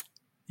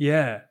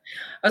I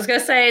was going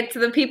to say to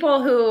the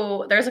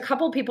people there's a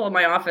couple of people in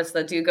my office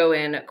that do go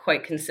in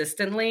quite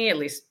consistently, at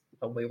least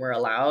when we were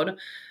allowed.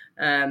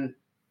 And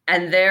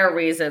their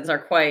reasons are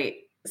quite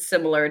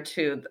similar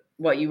to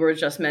what you were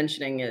just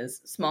mentioning, is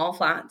small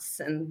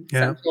flats in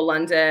central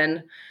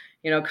London,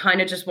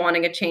 kind of just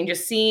wanting a change of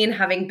scene,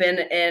 having been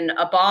in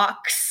a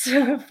box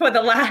for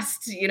the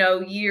last,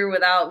 year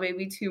without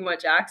maybe too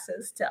much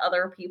access to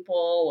other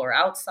people or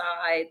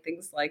outside,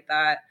 things like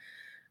that.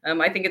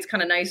 I think it's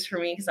kind of nice for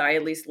me because I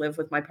at least live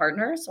with my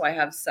partner. So I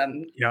have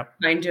some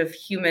kind of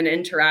human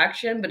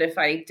interaction. But if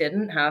I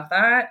didn't have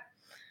that,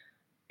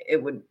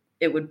 it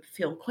would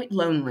feel quite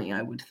lonely,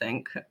 I would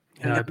think.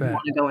 Yeah, I bet.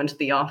 Want to go into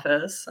the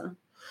office.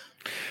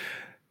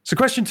 So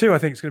question 2, I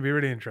think, is going to be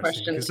really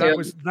interesting.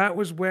 Because that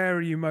was where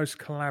are you most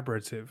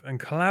collaborative? And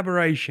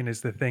collaboration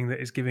is the thing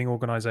that is giving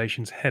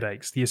organizations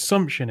headaches. The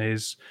assumption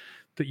is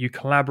that you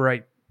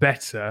collaborate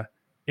better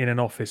in an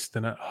office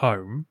than at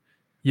home.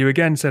 You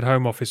again said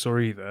home office or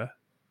either.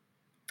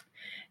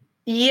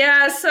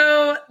 Yeah,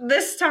 so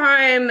this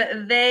time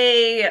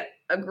they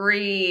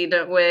agreed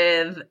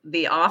with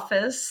the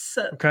office.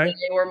 Okay.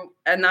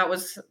 And that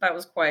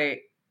was quite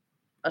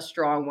a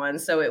strong one.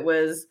 So it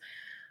was,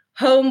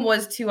 home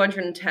was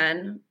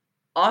 210,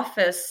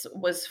 office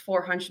was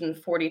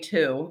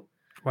 442.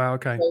 Wow,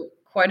 okay. So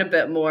quite a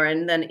bit more.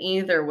 And then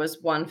either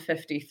was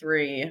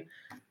 153.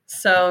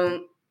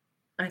 So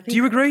I think. Do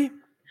you agree?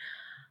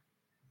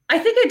 I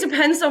think it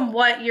depends on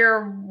what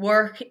your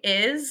work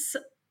is.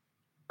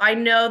 I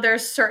know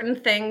there's certain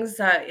things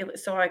that,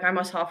 so like I'm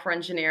a software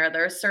engineer,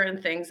 there are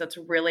certain things that's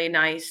really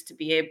nice to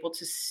be able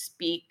to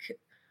speak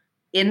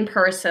in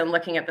person,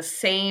 looking at the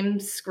same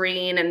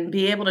screen and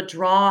be able to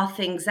draw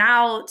things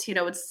out.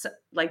 It's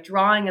like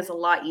drawing is a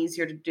lot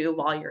easier to do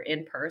while you're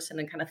in person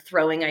and kind of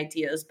throwing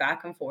ideas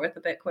back and forth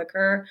a bit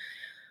quicker.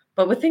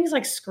 But with things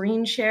like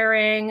screen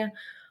sharing,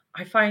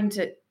 I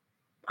find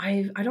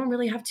I don't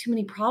really have too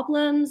many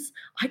problems.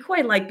 I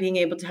quite like being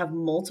able to have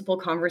multiple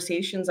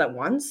conversations at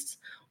once,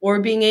 or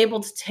being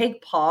able to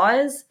take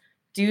pause,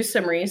 do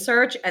some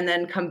research, and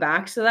then come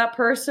back to that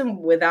person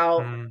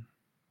without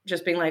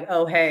just being like,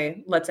 oh,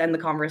 hey, let's end the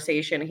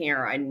conversation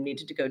here. I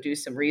needed to go do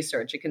some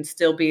research. It can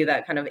still be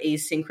that kind of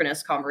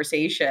asynchronous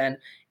conversation.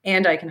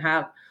 And I can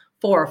have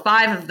 4 or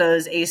 5 of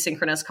those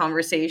asynchronous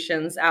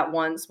conversations at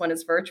once when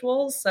it's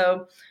virtual.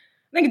 So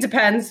I think it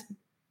depends.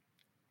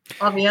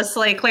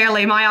 Obviously,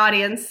 clearly my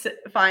audience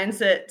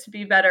finds it to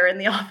be better in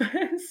the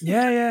office.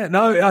 Yeah.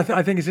 No,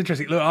 I think it's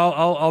interesting. Look,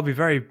 I'll be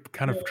very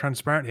kind of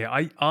transparent here.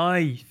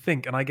 I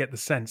think, and I get the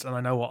sense, and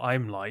I know what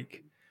I'm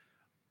like,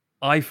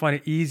 I find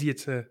it easier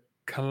to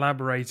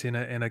collaborate in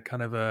a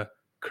kind of a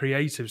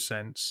creative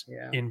sense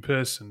in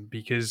person,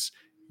 because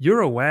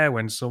you're aware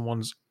when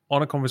someone's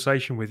on a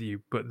conversation with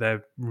you, but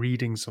they're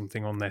reading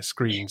something on their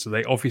screen. So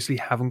they obviously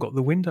haven't got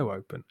the window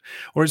open.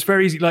 Or it's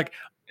very easy. Like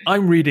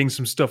I'm reading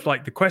some stuff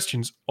like the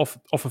questions off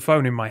a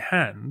phone in my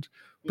hand,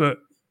 but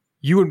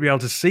you wouldn't be able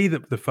to see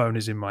that the phone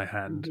is in my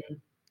hand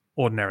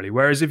ordinarily.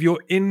 Whereas if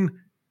you're in,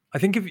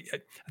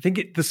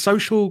 the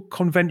social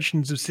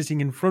conventions of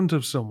sitting in front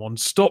of someone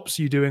stops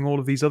you doing all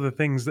of these other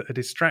things that are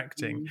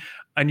distracting,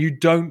 and you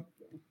don't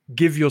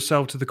give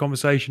yourself to the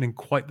conversation in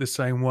quite the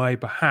same way,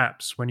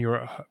 perhaps when you're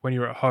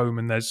at home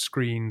and there's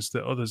screens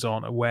that others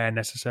aren't aware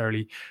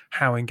necessarily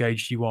how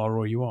engaged you are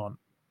or you aren't.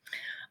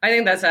 I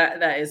think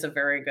that is a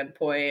very good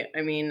point.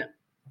 I mean,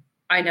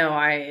 I know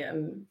I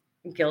am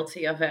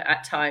guilty of it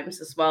at times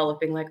as well,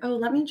 of being like, oh,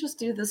 let me just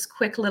do this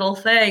quick little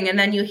thing. And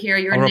then you hear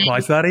your name. Reply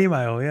to that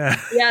email,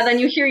 yeah. Yeah, then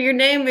you hear your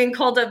name being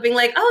called up, being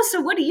like, oh, so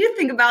what do you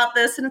think about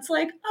this? And it's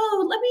like,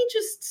 oh, let me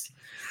just,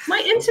 my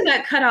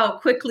internet cut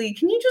out quickly.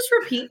 Can you just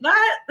repeat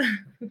that?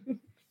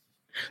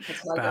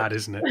 That's bad,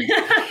 isn't it?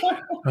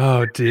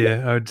 Oh,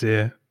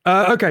 dear.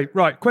 Okay,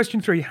 right.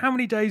 Question 3. How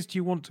many days do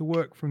you want to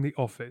work from the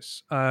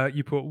office?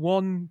 You put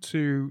 1,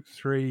 2,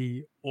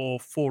 3, or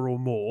 4 or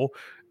more.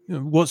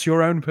 What's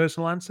your own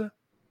personal answer?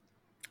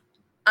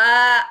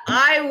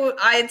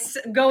 It's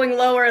going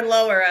lower and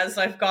lower as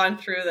I've gone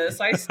through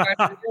this. I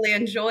started really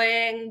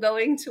enjoying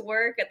going to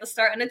work at the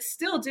start, and I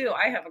still do.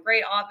 I have a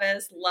great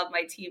office, love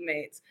my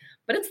teammates,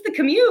 but it's the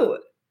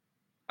commute.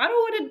 I don't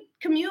want to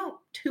commute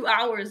 2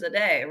 hours a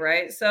day,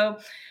 right? So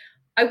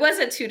I was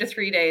at 2 to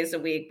 3 days a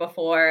week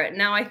before.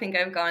 Now I think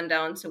I've gone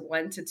down to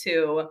 1 to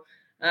 2.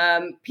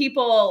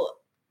 People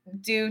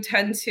do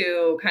tend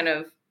to kind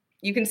of,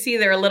 you can see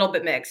they're a little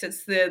bit mixed.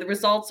 It's the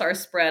results are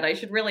spread. I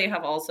should really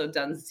have also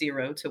done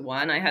 0 to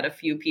 1. I had a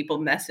few people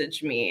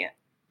message me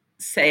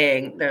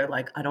saying they're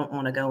like, I don't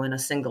want to go in a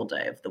single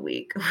day of the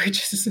week,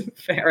 which is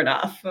fair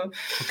enough.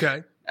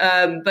 Okay.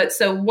 But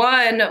so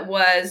 1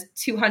 was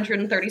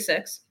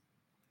 236.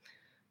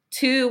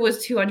 2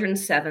 was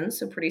 207,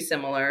 so pretty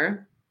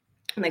similar.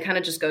 And they kind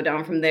of just go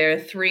down from there.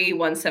 3,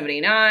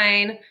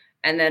 179,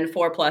 and then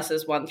 4 plus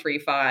is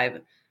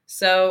 135.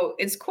 So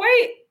it's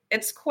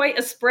quite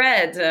a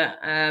spread.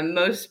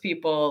 Most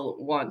people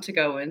want to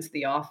go into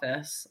the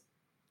office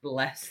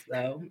less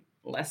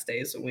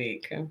days a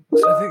week.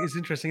 So I think it's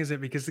interesting, isn't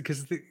it?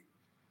 Because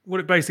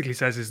what it basically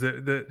says is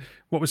that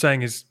what we're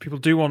saying is people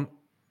do want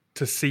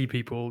to see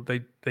people.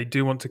 They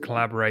do want to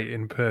collaborate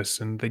in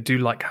person. They do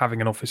like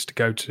having an office to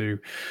go to.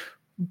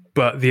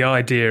 But the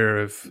idea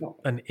of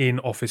an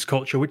in-office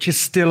culture, which is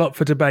still up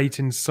for debate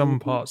in some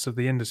parts of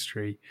the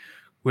industry,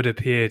 would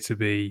appear to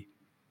be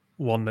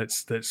one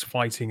that's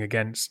fighting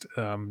against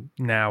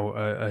now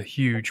a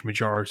huge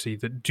majority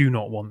that do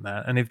not want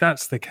that. And if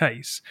that's the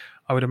case,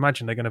 I would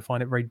imagine they're going to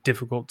find it very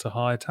difficult to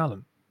hire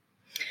talent.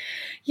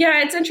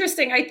 Yeah, it's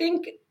interesting. I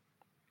think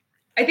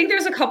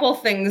there's a couple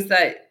of things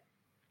that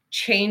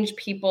change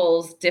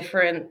people's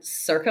different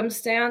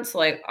circumstance.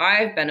 Like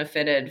I've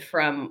benefited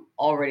from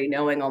already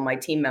knowing all my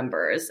team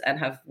members and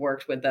have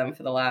worked with them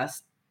for the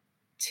last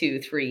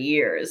 2-3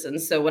 years. And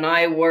so when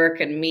I work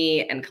and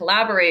meet and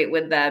collaborate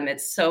with them,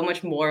 it's so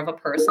much more of a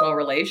personal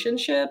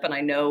relationship and I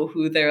know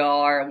who they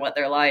are and what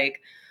they're like.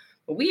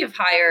 But we have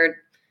hired,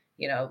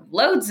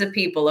 loads of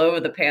people over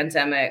the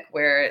pandemic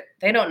where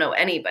they don't know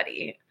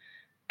anybody.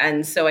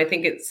 And so I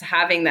think it's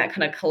having that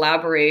kind of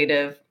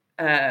collaborative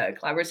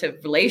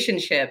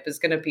relationship is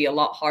going to be a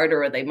lot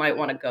harder, or they might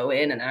want to go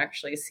in and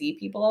actually see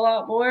people a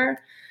lot more.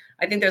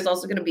 I think there's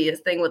also going to be a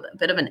thing with a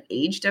bit of an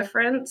age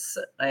difference.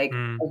 Like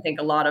I think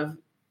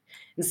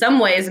in some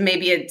ways,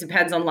 maybe it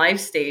depends on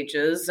life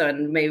stages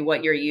and maybe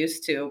what you're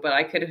used to, but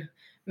I could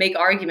make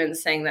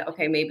arguments saying that,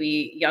 okay,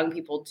 maybe young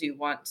people do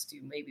want to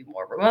do maybe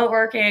more remote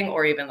working,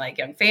 or even like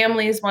young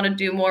families want to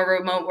do more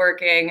remote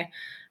working.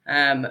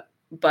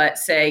 But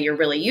say you're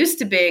really used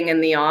to being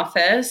in the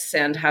office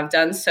and have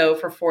done so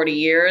for 40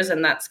 years,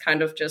 and that's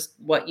kind of just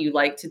what you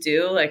like to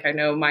do. Like I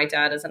know my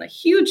dad isn't a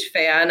huge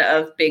fan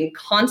of being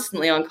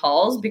constantly on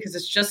calls because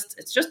it's just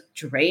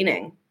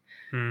draining.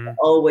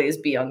 always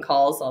be on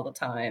calls all the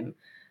time.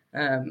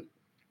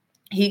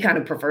 He kind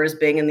of prefers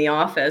being in the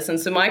office. And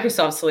so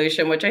Microsoft's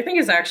solution, which I think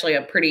is actually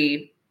a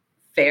pretty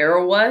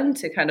fair one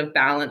to kind of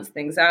balance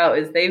things out,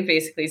 is they've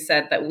basically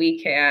said that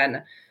we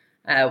can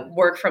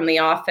work from the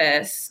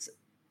office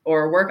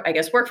or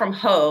work from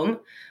home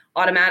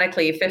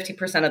automatically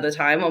 50% of the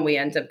time when we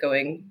end up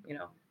going,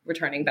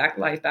 returning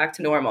life back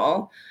to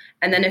normal.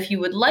 And then if you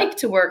would like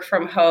to work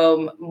from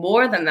home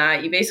more than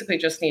that, you basically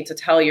just need to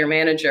tell your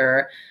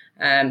manager,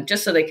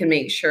 just so they can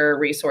make sure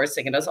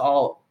resourcing it is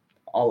all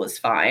is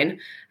fine.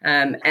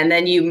 And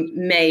then you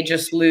may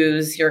just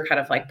lose your kind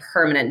of like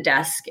permanent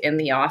desk in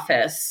the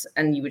office,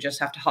 and you would just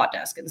have to hot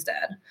desk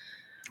instead.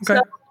 Okay.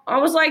 So I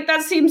was like,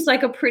 that seems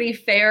like a pretty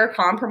fair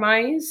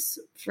compromise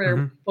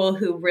for people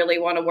who really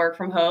want to work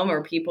from home,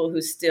 or people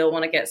who still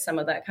want to get some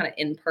of that kind of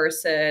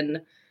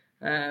in-person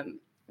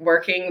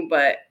working.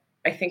 But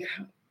I think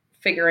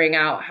figuring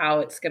out how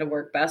it's going to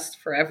work best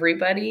for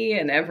everybody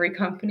and every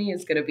company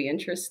is going to be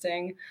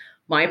interesting.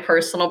 My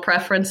personal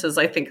preference is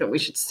I think that we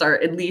should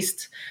start at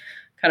least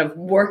kind of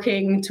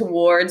working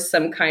towards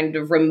some kind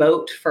of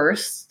remote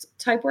first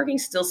type working,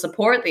 still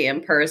support the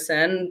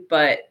in-person,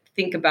 but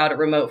think about it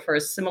remote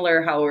first,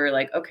 similar how we're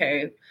like,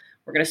 okay,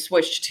 we're going to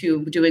switch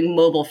to doing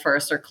mobile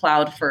first or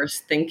cloud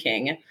first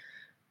thinking.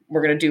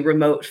 We're going to do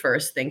remote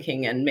first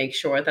thinking and make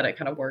sure that it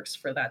kind of works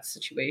for that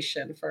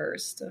situation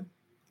first.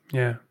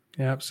 Yeah,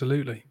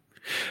 absolutely.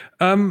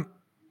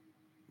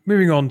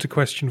 Moving on to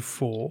question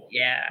 4.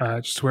 Yeah.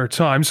 Just we're at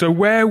time. So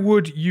where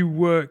would you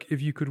work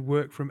if you could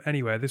work from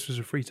anywhere? This was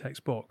a free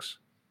text box.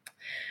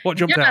 What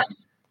jumped out?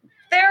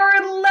 There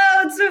were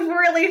loads of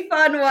really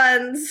fun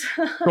ones.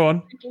 Go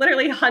on.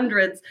 Literally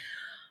hundreds.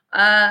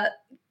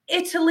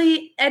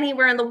 Italy,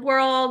 anywhere in the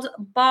world,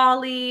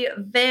 Bali,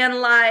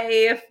 van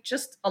life,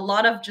 just a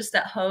lot of just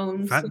at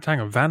home. Hang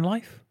on, van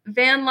life?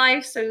 Van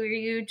life. So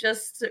you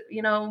just,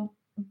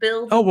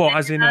 build. Oh, what?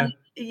 As in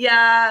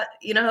Yeah.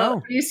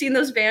 Have you seen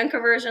those van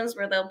conversions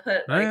where they'll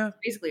put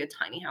basically a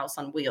tiny house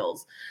on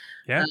wheels?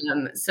 Yeah.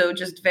 So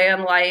just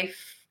van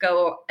life,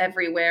 go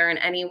everywhere and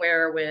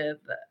anywhere with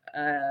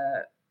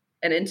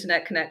an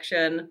internet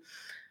connection,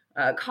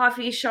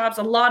 coffee shops.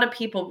 A lot of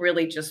people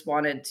really just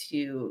wanted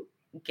to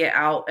get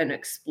out and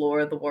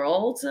explore the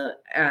world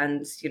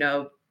and,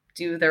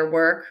 do their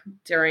work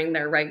during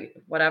their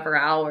whatever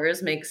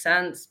hours makes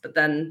sense, but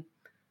then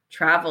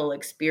travel,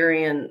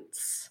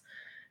 experience,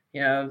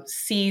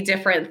 see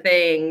different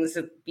things,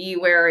 be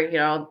where,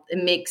 it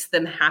makes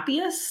them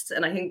happiest.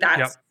 And I think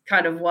that's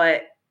kind of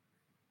what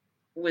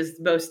was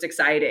most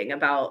exciting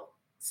about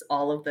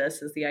all of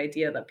this, is the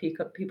idea that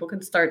people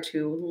can start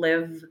to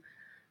live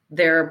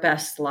their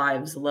best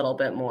lives a little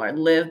bit more,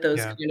 live those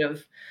kind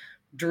of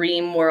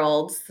dream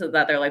worlds, so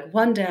that they're like,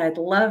 one day I'd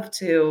love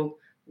to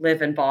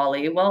live in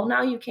Bali. Well,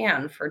 now you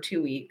can for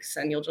 2 weeks,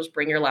 and you'll just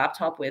bring your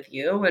laptop with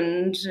you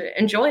and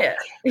enjoy it.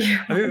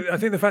 I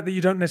think the fact that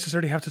you don't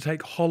necessarily have to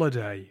take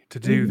holiday to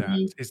do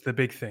that is the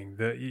big thing.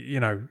 That,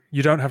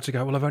 you don't have to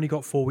go, well, I've only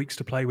got 4 weeks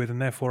to play with, and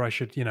therefore I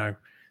should,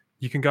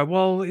 you can go,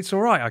 well, it's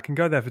all right. I can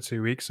go there for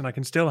 2 weeks and I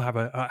can still have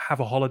a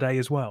holiday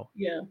as well.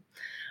 Yeah.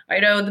 I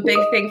know the big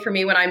thing for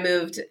me when I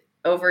moved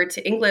over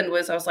to England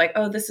was I was like,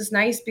 oh, this is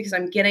nice because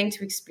I'm getting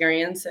to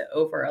experience it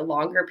over a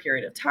longer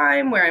period of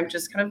time, where I'm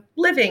just kind of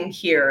living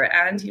here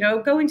and,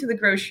 going to the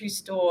grocery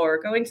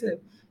store, going to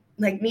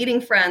like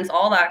meeting friends,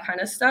 all that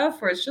kind of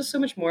stuff, where it's just so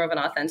much more of an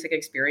authentic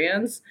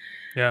experience.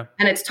 Yeah.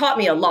 And it's taught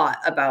me a lot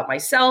about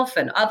myself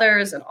and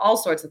others and all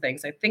sorts of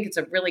things. I think it's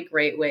a really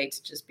great way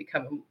to just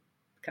become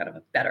kind of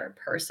a better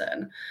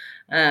person.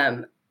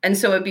 And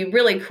so it'd be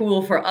really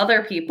cool for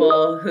other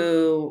people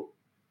who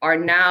are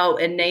now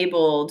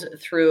enabled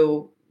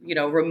through,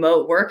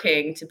 remote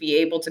working, to be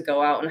able to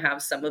go out and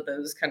have some of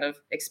those kind of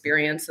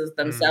experiences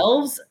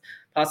themselves,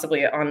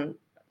 possibly on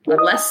a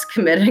less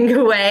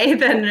committing way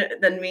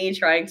than me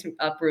trying to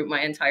uproot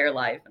my entire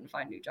life and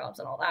find new jobs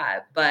and all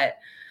that. But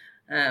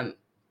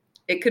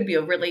it could be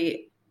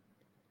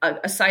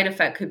a side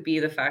effect could be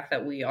the fact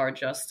that we are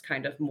just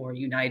kind of more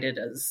united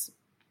as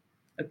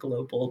a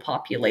global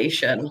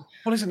population.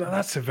 Well, isn't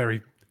that's a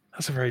very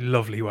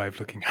lovely way of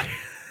looking at it.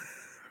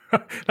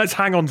 Let's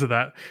hang on to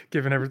that,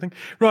 given everything.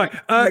 Right,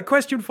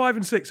 question 5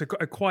 and 6 are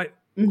quite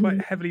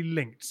heavily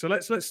linked. So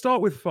let's start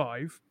with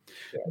 5.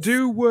 Yes.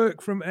 Do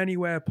work from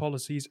anywhere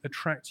policies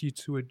attract you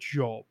to a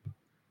job?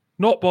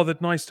 Not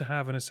bothered, nice to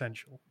have, and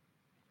essential.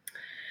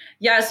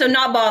 Yeah, so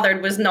not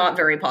bothered was not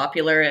very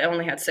popular. It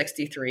only had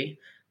 63.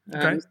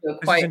 Okay, so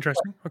this is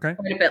interesting. Okay,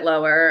 quite a bit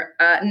lower.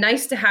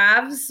 Nice to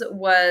haves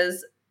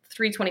was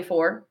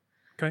 324.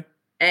 Okay,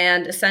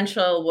 and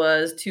essential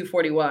was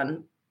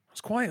 241.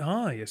 It's quite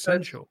high.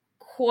 Essential.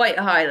 Quite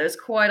high. There's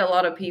quite a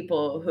lot of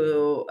people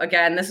who,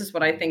 again, this is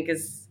what I think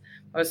is,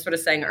 I was sort of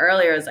saying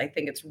earlier, is I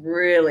think it's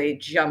really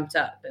jumped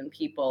up in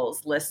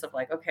people's list of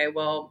like, okay,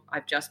 well,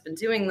 I've just been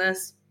doing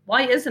this.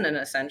 Why isn't it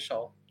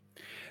essential?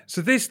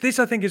 So this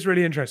I think is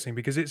really interesting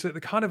because it's at the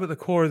kind of at the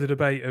core of the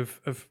debate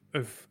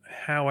of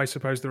how I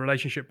suppose the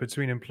relationship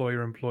between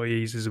employer and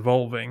employees is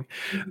evolving,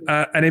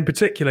 and in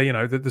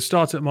particular, the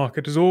startup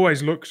market has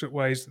always looked at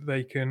ways that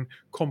they can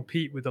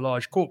compete with the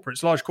large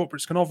corporates. Large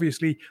corporates can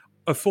obviously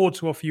afford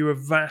to offer you a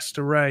vast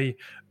array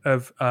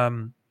of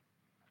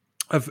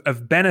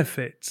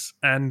benefits,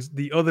 and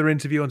the other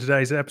interview on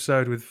today's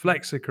episode with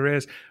Flexa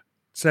Careers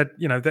said,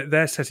 that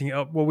they're setting it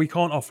up. Well, we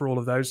can't offer all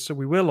of those, so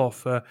we will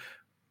offer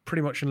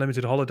pretty much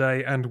unlimited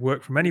holiday and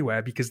work from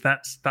anywhere, because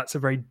that's a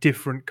very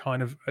different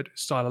kind of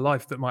style of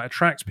life that might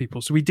attract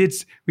people. So we did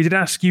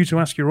ask you to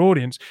ask your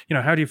audience,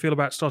 how do you feel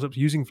about startups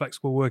using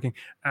flexible working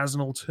as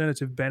an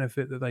alternative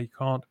benefit that they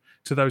can't,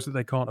 to those that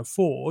they can't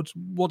afford?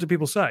 What do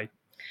people say?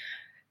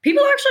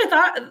 People actually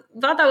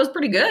thought that was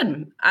pretty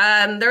good.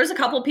 There was a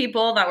couple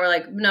people that were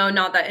like, no,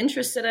 not that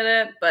interested in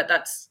it, but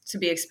that's to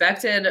be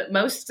expected.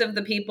 Most of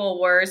the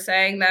people were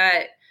saying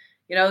that,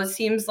 it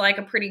seems like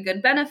a pretty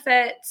good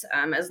benefit,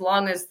 as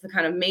long as the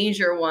kind of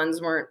major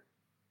ones weren't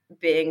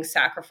being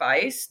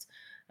sacrificed.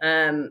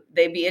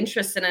 They'd be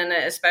interested in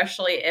it,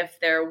 especially if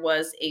there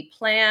was a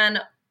plan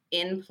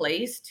in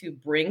place to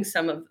bring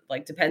some of,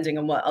 like, depending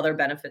on what other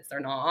benefits they're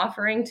not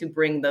offering, to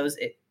bring those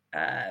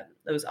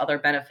other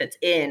benefits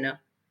in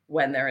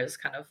when there is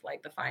kind of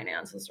like the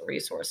finances or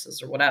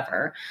resources or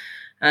whatever.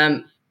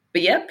 But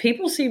yeah,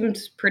 people seemed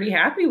pretty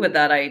happy with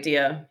that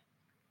idea.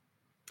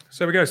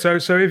 So we go. So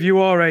if you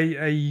are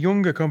a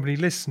younger company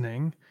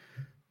listening,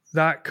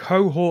 that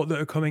cohort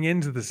that are coming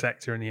into the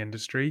sector and the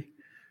industry,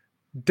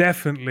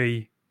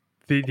 definitely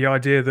the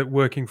idea that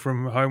working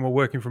from home or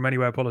working from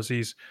anywhere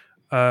policies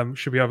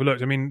should be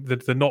overlooked. I mean,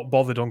 the not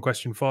bothered on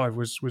question 5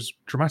 was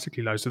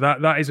dramatically low. So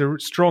that is a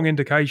strong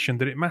indication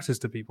that it matters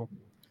to people.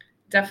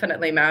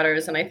 Definitely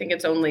matters. And I think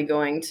it's only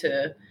going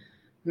to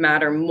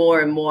matter more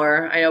and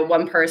more. I know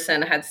one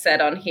person had said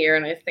on here,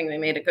 and I think they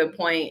made a good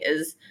point,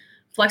 is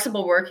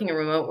flexible working and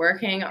remote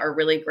working are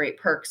really great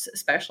perks,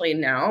 especially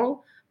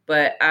now.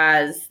 But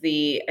as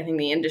I think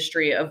the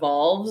industry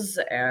evolves,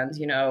 and,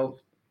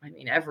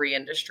 every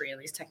industry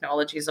and these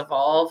technologies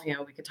evolve,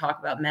 we could talk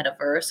about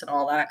metaverse and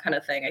all that kind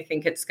of thing. I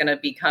think it's going to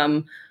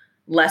become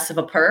less of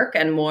a perk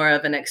and more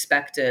of an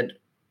expected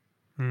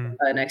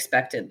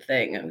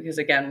thing. Because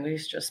again,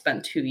 we've just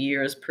spent 2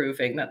 years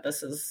proving that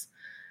this is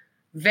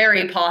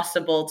very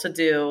possible to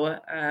do.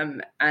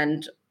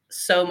 And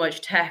so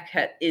much tech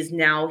is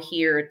now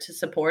here to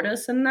support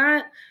us in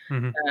that.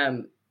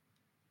 Mm-hmm.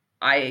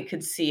 I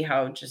could see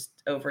how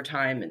just over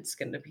time it's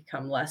going to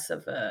become less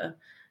of a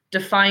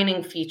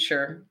defining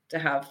feature to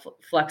have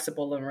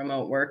flexible and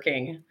remote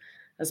working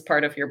as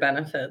part of your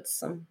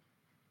benefits.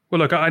 Well,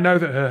 look, I know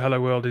that Her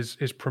Hello World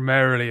is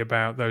primarily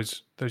about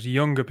those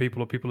younger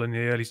people or people in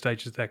the early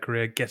stages of their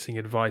career getting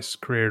advice,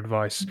 career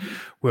advice,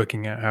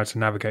 working out how to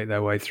navigate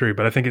their way through.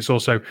 But I think it's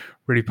also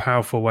really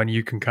powerful when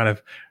you can kind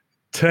of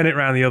turn it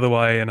around the other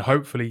way and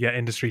hopefully get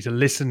industry to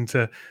listen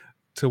to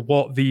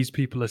what these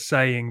people are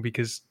saying,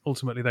 because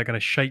ultimately they're going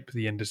to shape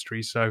the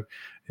industry. So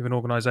if an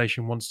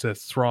organization wants to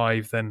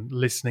thrive, then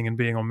listening and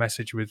being on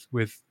message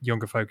with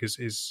younger folk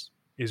is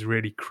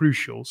really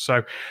crucial.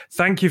 So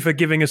thank you for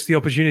giving us the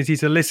opportunity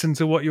to listen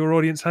to what your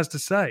audience has to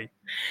say.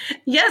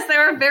 Yes, they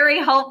were very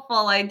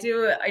helpful. I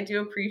do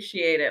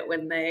appreciate it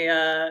when they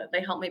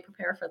help me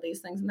prepare for these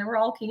things, and they were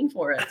all keen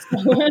for it.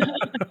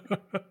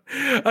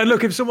 And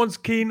look, if someone's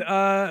keen,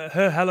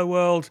 Her Hello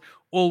World,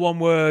 all one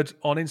word,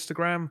 on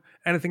Instagram.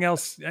 Anything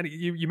else?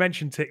 You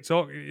mentioned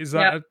TikTok. Is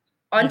that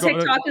on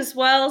TikTok as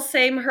well?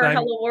 Same Her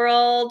Hello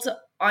World.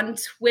 On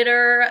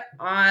Twitter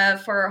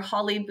for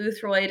Holly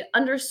Boothroyd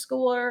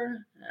 _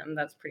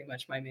 that's pretty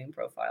much my main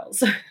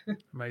profiles.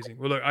 Amazing.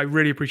 Well, look, I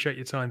really appreciate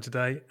your time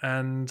today.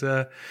 And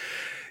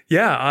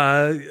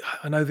I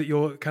know that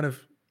you're kind of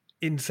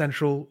in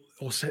central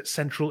or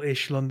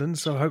central-ish London.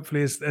 So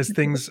hopefully as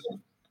things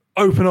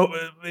open up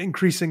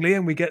increasingly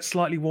and we get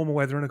slightly warmer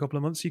weather in a couple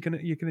of months, you can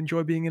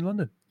enjoy being in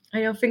London.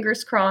 I know,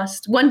 fingers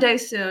crossed. One day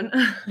soon.